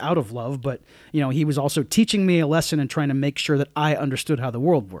doing this out of love, but, you know, he was also teaching me a lesson and trying to make sure that I understood how the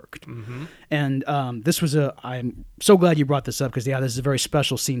world worked. Mm-hmm. And I'm so glad you brought this up, because, this is a very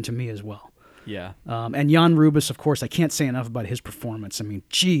special scene to me as well. Yeah. And Jan Rubis, of course, I can't say enough about his performance. I mean,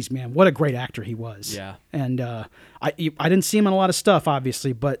 geez, man, what a great actor he was. Yeah. And I didn't see him in a lot of stuff,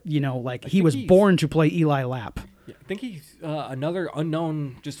 obviously, but, you know, like he was born to play Eli Lapp. Yeah, I think he's another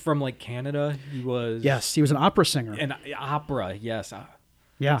unknown just from like Canada. He was an opera singer. An opera, yes.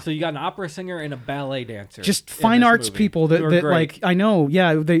 Yeah. So you got an opera singer and a ballet dancer. Just fine arts movie. people that like, I know,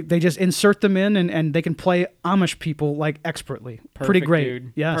 they just insert them in and they can play Amish people like expertly. Perfect, pretty great.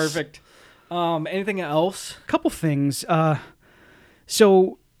 Dude. Yes. Perfect. Anything else? Couple things.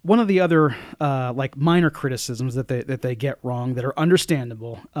 So one of the other like minor criticisms that they get wrong that are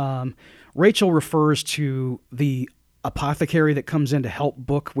understandable. Rachel refers to the apothecary that comes in to help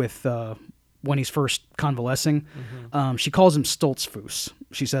Book with when he's first convalescing. Mm-hmm. She calls him Stoltzfus.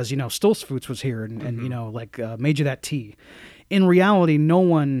 She says, you know, Stoltzfus was here and you know, like made you that tea. In reality, no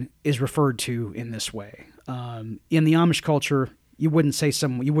one is referred to in this way. In the Amish culture, you wouldn't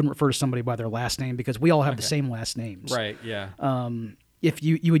refer to somebody by their last name, because we all have the same last names. Right, yeah. If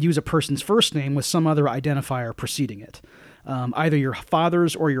you would use a person's first name with some other identifier preceding it. Either your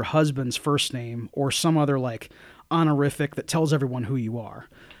father's or your husband's first name, or some other like honorific that tells everyone who you are.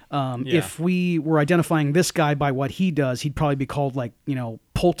 If we were identifying this guy by what he does, he'd probably be called like, you know,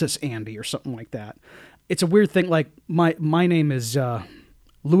 Poultice Andy or something like that. It's a weird thing. Like my name is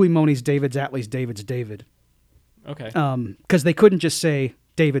Louis Moniz Davids Atleys Davids David. Okay. Because they couldn't just say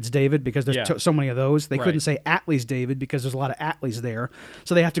David's David, because there's so many of those. They couldn't say Atleys David because there's a lot of Atleys there.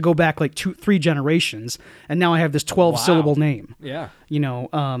 So they have to go back like 2-3 generations, and now I have this 12-syllable name. Yeah. You know,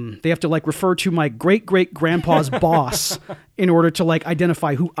 they have to like refer to my great-great-grandpa's boss in order to like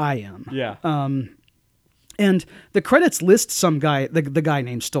identify who I am. Yeah. And the credits list some guy, the guy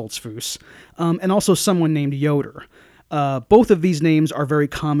named Stoltzfus, and also someone named Yoder. Both of these names are very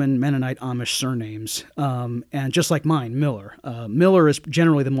common Mennonite Amish surnames, and just like mine, Miller. Miller is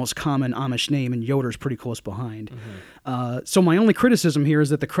generally the most common Amish name, and Yoder is pretty close behind. Mm-hmm. So my only criticism here is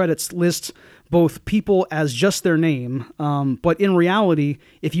that the credits list both people as just their name, but in reality,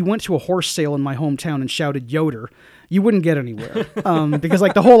 if you went to a horse sale in my hometown and shouted Yoder, you wouldn't get anywhere, because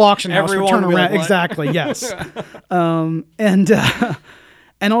like the whole auction house would turn around. Like, exactly, yes. And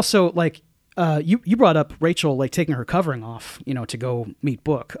also like, you brought up Rachel like taking her covering off, you know, to go meet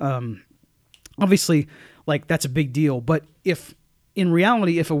Book. Obviously, like that's a big deal. But if in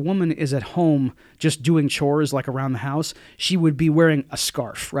reality, if a woman is at home just doing chores like around the house, she would be wearing a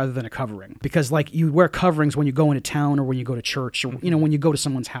scarf rather than a covering. Because like you wear coverings when you go into town or when you go to church or, when you go to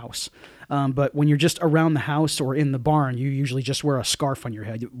someone's house. But when you're just around the house or in the barn, you usually just wear a scarf on your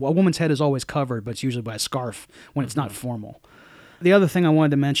head. A woman's head is always covered, but it's usually by a scarf when it's not formal. The other thing I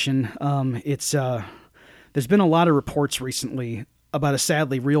wanted to mention, there's been a lot of reports recently about a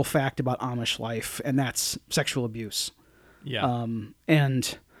sadly real fact about Amish life, and that's sexual abuse. Yeah.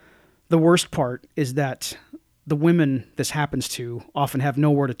 And the worst part is that the women this happens to often have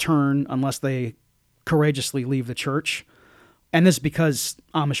nowhere to turn unless they courageously leave the church. And this is because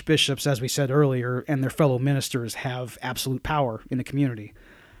Amish bishops, as we said earlier, and their fellow ministers have absolute power in the community.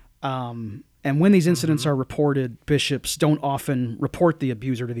 And when these incidents are reported, bishops don't often report the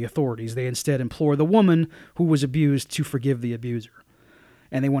abuser to the authorities. They instead implore the woman who was abused to forgive the abuser.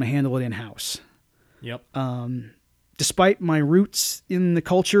 And they want to handle it in-house. Yep. Despite my roots in the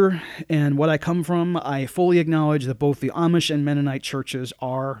culture and what I come from, I fully acknowledge that both the Amish and Mennonite churches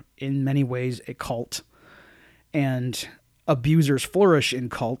are, in many ways, a cult. And abusers flourish in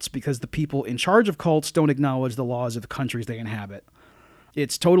cults because the people in charge of cults don't acknowledge the laws of the countries they inhabit.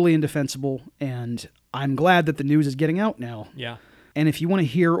 It's totally indefensible, and I'm glad that the news is getting out now. Yeah. And if you want to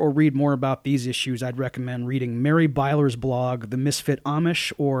hear or read more about these issues, I'd recommend reading Mary Byler's blog, The Misfit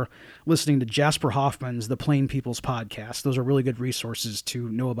Amish, or listening to Jasper Hoffman's The Plain People's Podcast. Those are really good resources to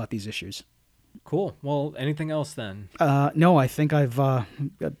know about these issues. Cool. Well, anything else then? No, I think I've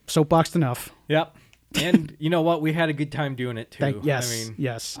soapboxed enough. Yep. And you know what? We had a good time doing it, too. Yes,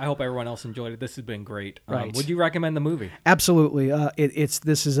 yes. I hope everyone else enjoyed it. This has been great. Right. Would you recommend the movie? Absolutely.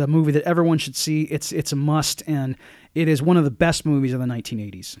 This is a movie that everyone should see. It's a must, and it is one of the best movies of the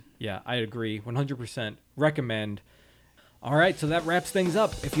 1980s. Yeah, I agree. 100% recommend. All right, so that wraps things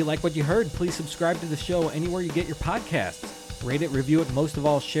up. If you like what you heard, please subscribe to the show anywhere you get your podcasts. Rate it, review it, and most of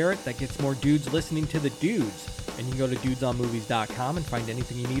all, share it. That gets more dudes listening to the dudes. And you can go to dudesonmovies.com and find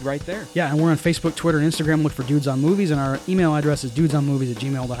anything you need right there. Yeah, and we're on Facebook, Twitter, and Instagram. Look for Dudes on Movies, and our email address is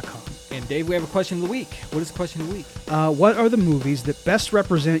dudesonmovies@gmail.com. And Dave, we have a question of the week. What is the question of the week? What are the movies that best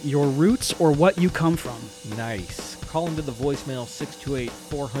represent your roots or what you come from? Nice. Call into the voicemail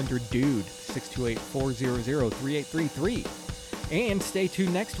 628-400-DUDE, 628-400-3833. And stay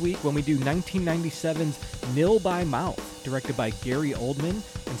tuned next week when we do 1997's Nil by Mouth, directed by Gary Oldman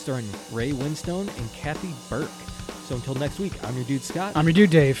and starring Ray Winstone and Kathy Burke. So until next week, I'm your dude Scott. I'm your dude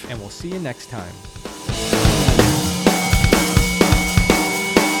Dave. And we'll see you next time.